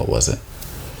correct and what wasn't.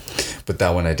 But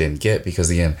that one I didn't get because,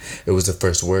 again, it was the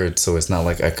first word, so it's not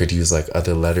like I could use like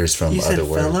other letters from other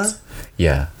words. Fella?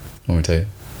 Yeah. Want me to tell you?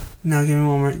 No, give me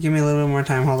one more. Give me a little bit more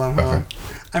time. Hold on.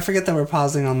 I forget that we're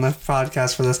pausing on the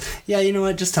podcast for this. Yeah, you know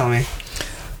what? Just tell me.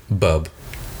 Bub.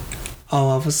 Oh,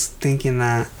 I was thinking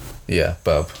that. Yeah,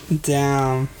 bub.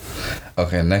 Damn.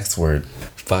 Okay, next word.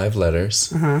 5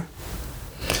 letters. Uh-huh.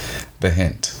 The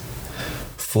hint.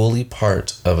 Fully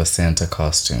part of a Santa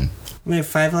costume. Wait,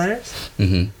 5 letters?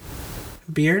 Mm-hmm.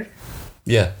 Beard?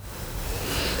 Yeah.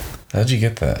 How'd you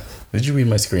get that? Did you read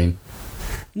my screen?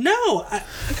 No!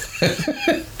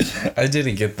 I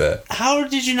didn't get that. How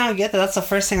did you not get that? That's the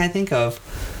first thing I think of.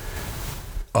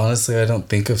 Honestly, I don't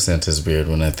think of Santa's beard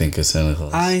when I think of Santa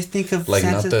Claus. I think of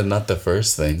not the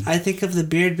first thing. I think of the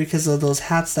beard because of those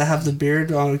hats that have the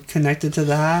beard connected to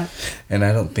the hat. And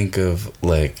I don't think of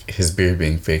like his beard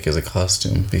being fake as a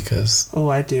costume because. Oh,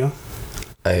 I do.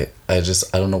 I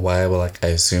don't know why, but I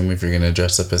assume if you're gonna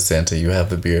dress up as Santa, you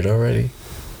have the beard already.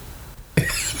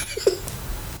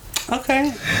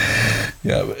 Okay.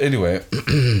 Yeah, but anyway,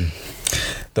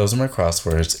 those are my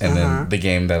crosswords, and then the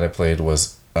game that I played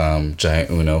was Giant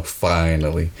Uno.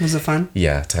 Finally. Was it fun?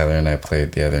 Yeah, Tyler and I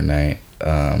played the other night.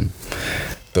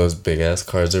 Those big ass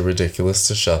cards are ridiculous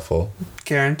to shuffle.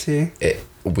 Guarantee. It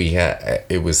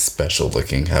was special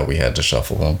looking how we had to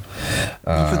shuffle them.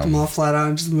 You put them all flat out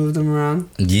and just move them around?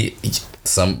 Yeah,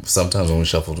 sometimes when we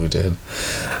shuffled we did.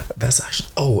 That's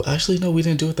actually no, we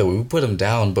didn't do it that way. We put them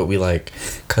down, but we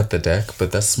cut the deck.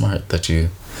 But that's smart that you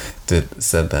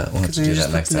said that. We'll have to do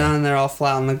that next time. Down and they're all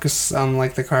flat on the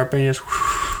carpet and you just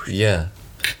yeah,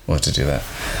 we'll have to do that.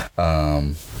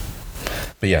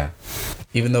 But yeah,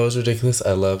 even though it was ridiculous,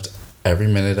 I loved every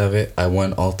minute of it. I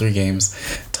won all 3 games.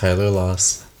 Tyler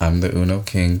lost. I'm the Uno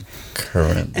King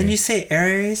currently. And you say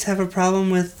Aries have a problem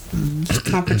with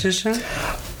competition?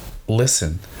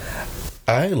 Listen,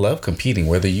 I love competing.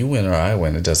 Whether you win or I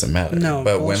win, it doesn't matter. No,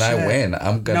 but bullshit. when I win,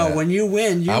 I'm gonna. No, when you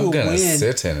win, I'm gonna win.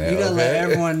 Sit in it. You gotta let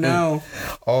everyone know.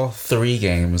 All 3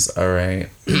 games. All right.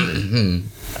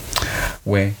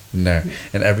 Winner.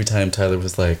 And every time Tyler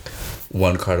was like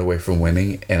 1 card away from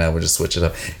winning, and I would just switch it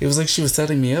up. It was like she was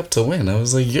setting me up to win. I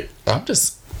was like, I'm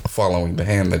just following the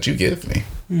hand that you give me.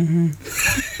 Mm-hmm.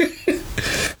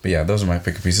 But yeah, those are my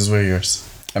pick pieces. What are yours?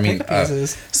 I mean,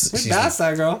 pieces. That's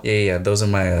that girl. Yeah. Those are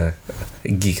my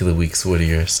Geek of the Weeks. What are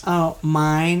yours? Oh,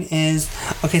 mine is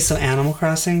so Animal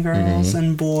Crossing girls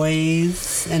and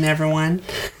boys and everyone.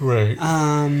 Right.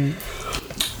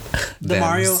 The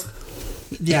Mario.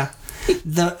 Yeah.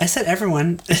 I said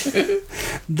everyone.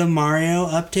 The Mario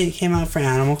update came out for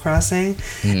Animal Crossing,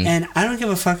 and I don't give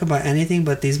a fuck about anything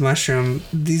but these mushroom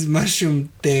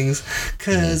things,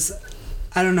 because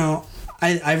I don't know.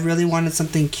 I really wanted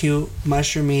something cute,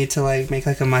 mushroomy, to like make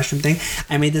like a mushroom thing.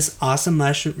 I made this awesome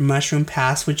mushroom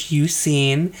pass, which you've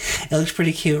seen. It looks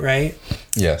pretty cute, right?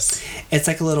 Yes. It's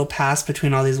like a little pass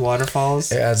between all these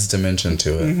waterfalls. It adds dimension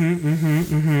to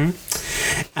it.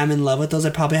 I'm in love with those. I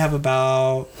probably have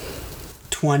about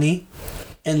 20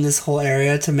 in this whole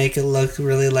area to make it look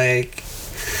really like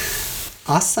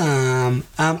awesome.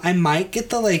 I might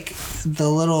get the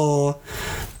little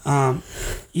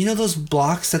you know those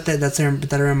blocks that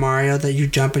are in Mario that you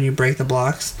jump and you break the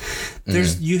blocks.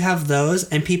 You have those,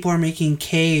 and people are making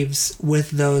caves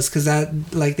with those because that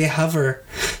like they hover,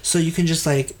 so you can just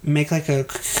like make like a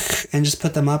and just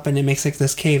put them up, and it makes like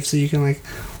this cave, so you can like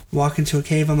walk into a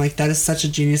cave. I'm like, that is such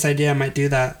a genius idea. I might do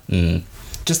that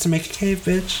just to make a cave,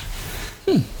 bitch.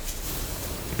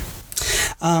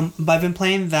 But I've been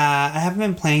playing that. I haven't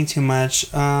been playing too much.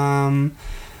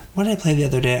 What did I play the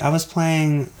other day? I was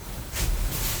playing...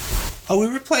 Oh, we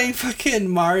were playing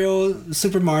fucking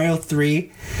Super Mario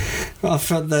 3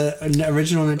 from the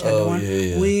original Nintendo one.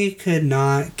 Yeah. We could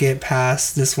not get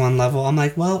past this one level. I'm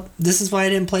like, well, this is why I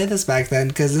didn't play this back then,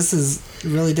 because this is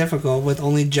really difficult with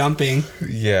only jumping.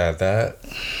 Yeah, that...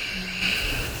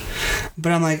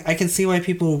 But I'm like, I can see why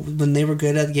people, when they were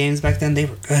good at games back then, they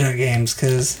were good at games,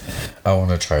 because... I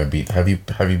want to try and beat... Have you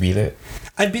beat it?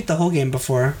 I beat the whole game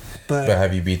before, but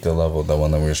have you beat the level, the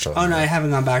one that we were struggling? Oh, no, I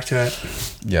haven't gone back to it.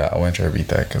 Yeah, I want to try to beat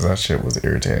that, because that shit was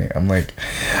irritating. I'm like...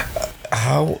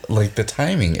 How, like, the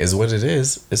timing is what it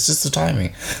is. It's just the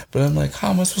timing. But I'm like,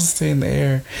 how am I supposed to stay in the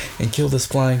air and kill this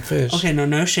flying fish? Okay,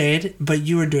 no shade, but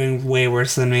you were doing way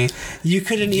worse than me. You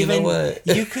couldn't even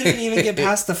get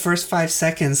past the first 5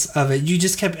 seconds of it. You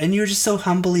just kept, and you were just so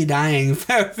humbly dying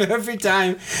every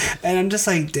time. And I'm just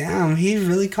like, damn, he's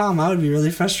really calm. I would be really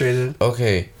frustrated.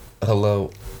 Okay,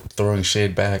 hello. Throwing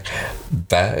shade back,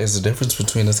 that is the difference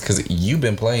between us, because you've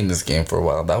been playing this game for a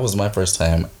while. That was my first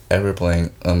time ever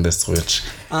playing on this Switch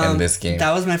and this game.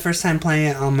 That was my first time playing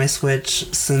it on my Switch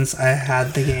since I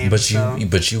had the game.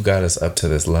 But you got us up to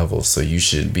this level, so you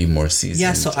should be more seasoned.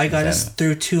 Yeah, so I got us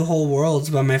through 2 whole worlds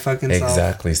by my fucking self.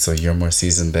 Exactly, so you're more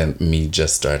seasoned than me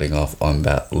just starting off on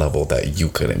that level that you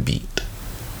couldn't beat.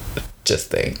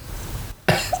 Just saying.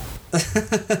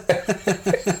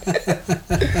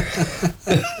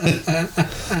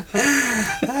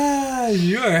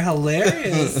 You are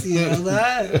hilarious. You know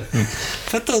that?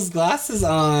 Put those glasses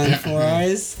on, Four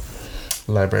Eyes.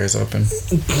 Library's open.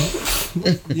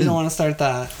 You don't want to start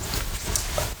that.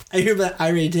 I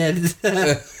already did.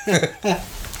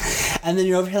 And then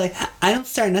you're over here like, I don't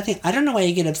start nothing. I don't know why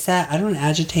you get upset. I don't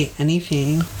agitate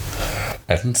anything.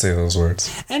 I didn't say those words.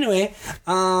 Anyway,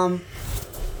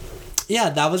 yeah,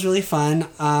 that was really fun.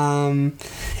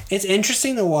 It's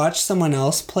interesting to watch someone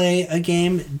else play a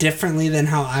game differently than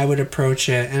how I would approach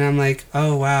it. And I'm like,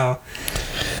 oh, wow.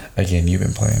 Again, you've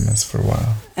been playing this for a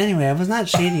while. Anyway, I was not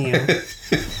shading you.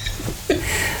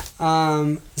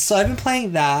 So I've been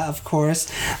playing that, of course.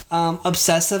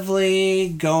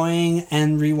 Obsessively going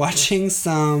and rewatching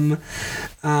some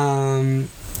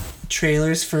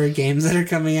trailers for games that are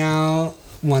coming out.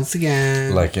 Once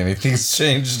again, like anything's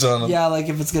changed on them. Yeah, like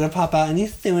if it's gonna pop out any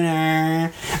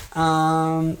sooner.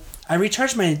 I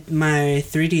recharged my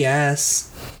 3DS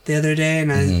the other day,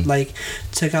 and I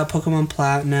took out Pokemon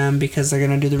Platinum because they're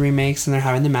gonna do the remakes and they're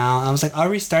having them out. I was like, I'll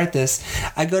restart this.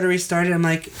 I go to restart it. I'm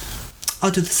like,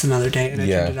 I'll do this another day, and I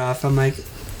turned it off. I'm like,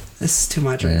 this is too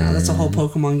much right now. That's a whole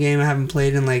Pokemon game I haven't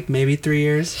played in like maybe 3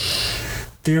 or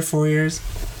 4 years.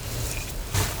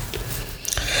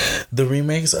 The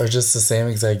remakes are just the same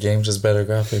exact game, just better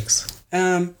graphics.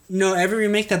 No, every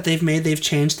remake that they've made, they've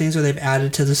changed things or they've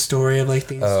added to the story of like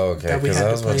things. Oh, okay. Because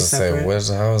I was about to say,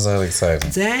 how is that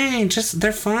exciting? Dang,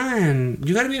 they're fun.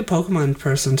 You got to be a Pokemon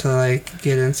person to like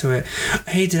get into it.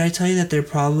 Hey, did I tell you that they're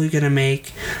probably gonna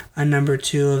make a number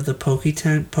 2 of the Poke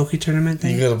Tournament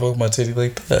thing? You got a Pokemon titty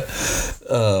like that.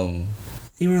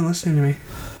 You weren't listening to me.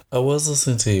 I was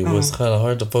listening to you. It was kind of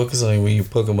hard to focus on you when you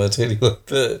Pokemon titty like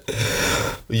that.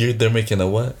 They're making a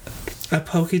what? A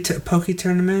Poke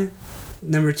Tournament?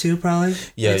 Number 2, probably?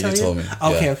 Yeah, you told me.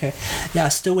 Okay. Yeah,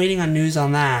 still waiting on news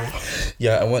on that.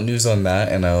 Yeah, I want news on that,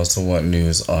 and I also want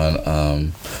news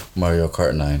on Mario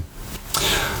Kart 9.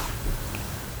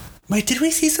 Wait, did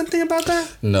we see something about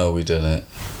that? No, we didn't.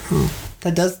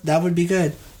 That would be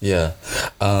good. Yeah.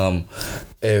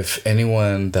 If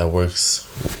anyone that works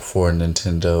for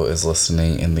Nintendo is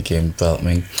listening in the game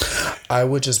development, I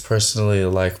would just personally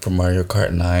like for Mario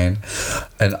Kart 9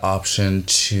 an option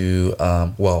to,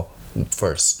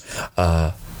 first,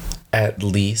 at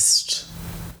least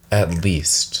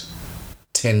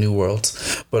 10 new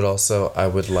worlds, but also I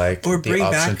would like or the bring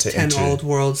option back to 10 enter. old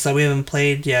worlds that we haven't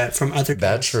played yet from other games.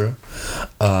 That's true.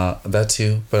 That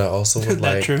too. But I also would That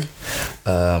like true.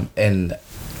 an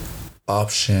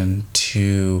option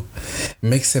to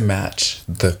mix and match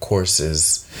the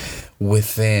courses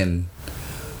within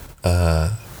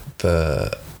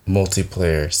the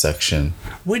multiplayer section.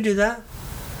 We do that.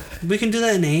 We can do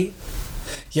that in 8.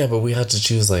 Yeah, but we had to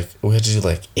do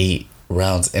 8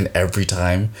 rounds, and every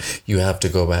time you have to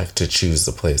go back to choose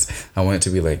the place. I want it to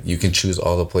be like you can choose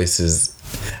all the places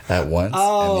at once,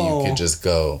 and then you can just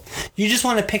go. You just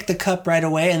want to pick the cup right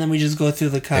away, and then we just go through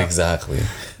the cup. Exactly.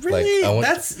 Really? Like, I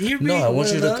want, You're no, I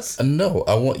want you those? to. No,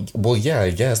 I want. Well, yeah,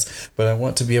 I guess, but I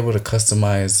want to be able to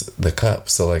customize the cup.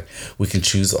 So like we can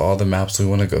choose all the maps we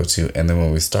want to go to, and then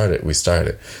when we start it, we start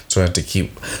it. So I have to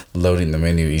keep loading the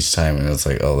menu each time, and it's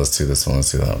like, oh, let's do this one,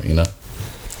 let's do that one. You know.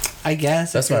 I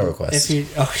guess That's my request.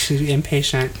 She's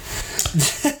impatient.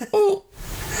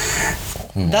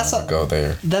 That's all. Go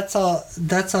there. That's all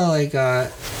I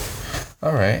got.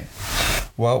 All right.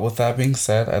 Well, with that being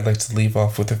said, I'd like to leave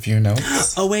off with a few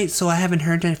notes. Oh wait, so I haven't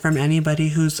heard it from anybody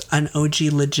who's an OG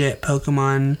legit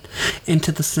Pokemon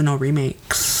Into the Sinnoh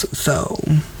remakes. So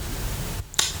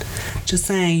just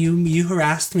saying, you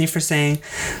harassed me for saying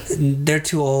they're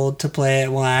too old to play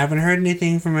it. Well, I haven't heard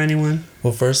anything from anyone.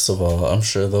 Well, first of all, I'm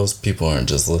sure those people aren't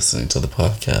just listening to the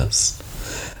podcast.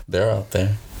 They're out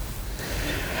there.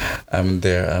 I'm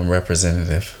their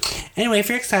representative. Anyway, if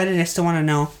you're excited, I still want to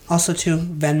know. Also, too,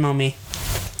 Venmo me.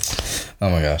 Oh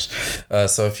my gosh.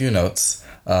 So a few notes.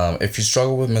 If you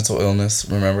struggle with mental illness,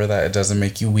 remember that it doesn't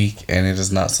make you weak, and it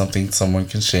is not something someone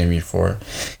can shame you for.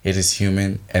 It is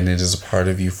human, and it is a part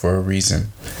of you for a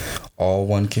reason. All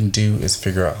one can do is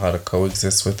figure out how to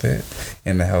coexist with it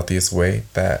in the healthiest way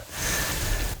that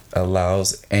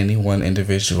allows any one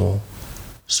individual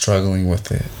struggling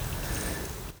with it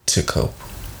to cope.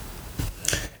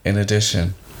 In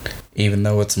addition, even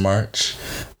though it's March,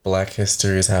 Black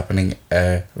history is happening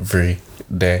every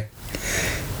day.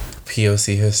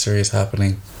 POC history is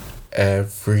happening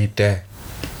every day.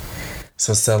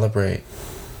 So celebrate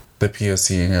the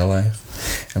POC in your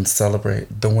life and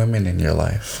celebrate the women in your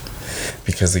life.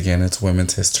 Because again, it's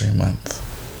Women's History Month.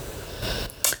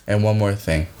 And one more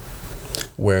thing.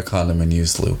 Wear a condom and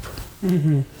use lube.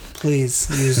 Mm-hmm. Please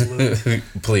use lube.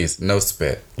 Please, no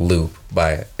spit. Lube.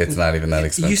 Buy it. It's not even that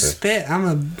expensive. You spit, I'm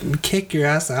gonna kick your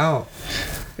ass out.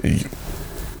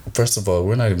 First of all,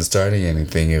 we're not even starting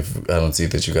anything if I don't see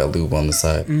that you got lube on the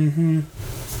side. Mm-hmm.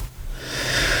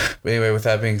 But anyway, with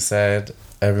that being said,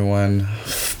 everyone,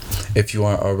 if you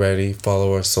aren't already,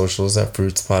 follow our socials at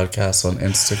Fruits Podcast on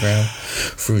Instagram,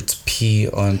 Fruits P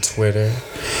on Twitter,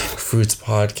 Fruits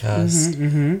Podcast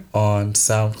on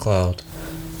SoundCloud,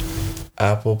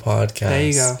 Apple Podcasts. There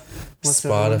you go.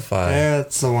 Spotify.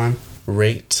 That's the one.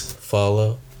 Rate,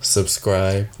 follow,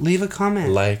 subscribe, leave a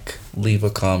comment, leave a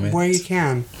comment where you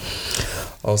can.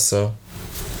 Also,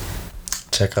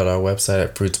 check out our website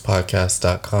at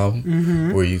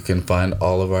fruitspodcast.com where you can find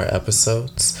all of our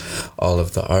episodes, all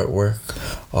of the artwork,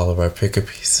 all of our pick-a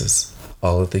pieces,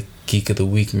 all of the Geek of the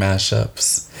Week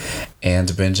mashups,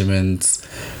 and Benjamin's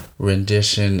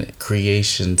rendition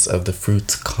creations of the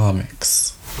Fruits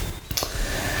comics.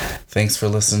 Thanks for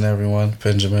listening, everyone.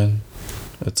 Benjamin,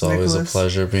 it's always a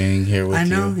pleasure being here with you. I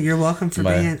know. You're welcome for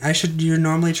being. You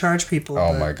normally charge people.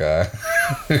 Oh my god.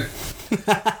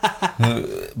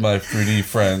 My fruity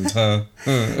friend, huh?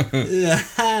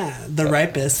 The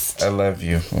ripest. I love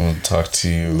you. We'll talk to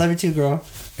you. Love you too, girl.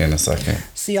 In a second.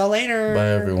 See y'all later. Bye,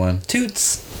 everyone.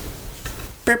 Toots.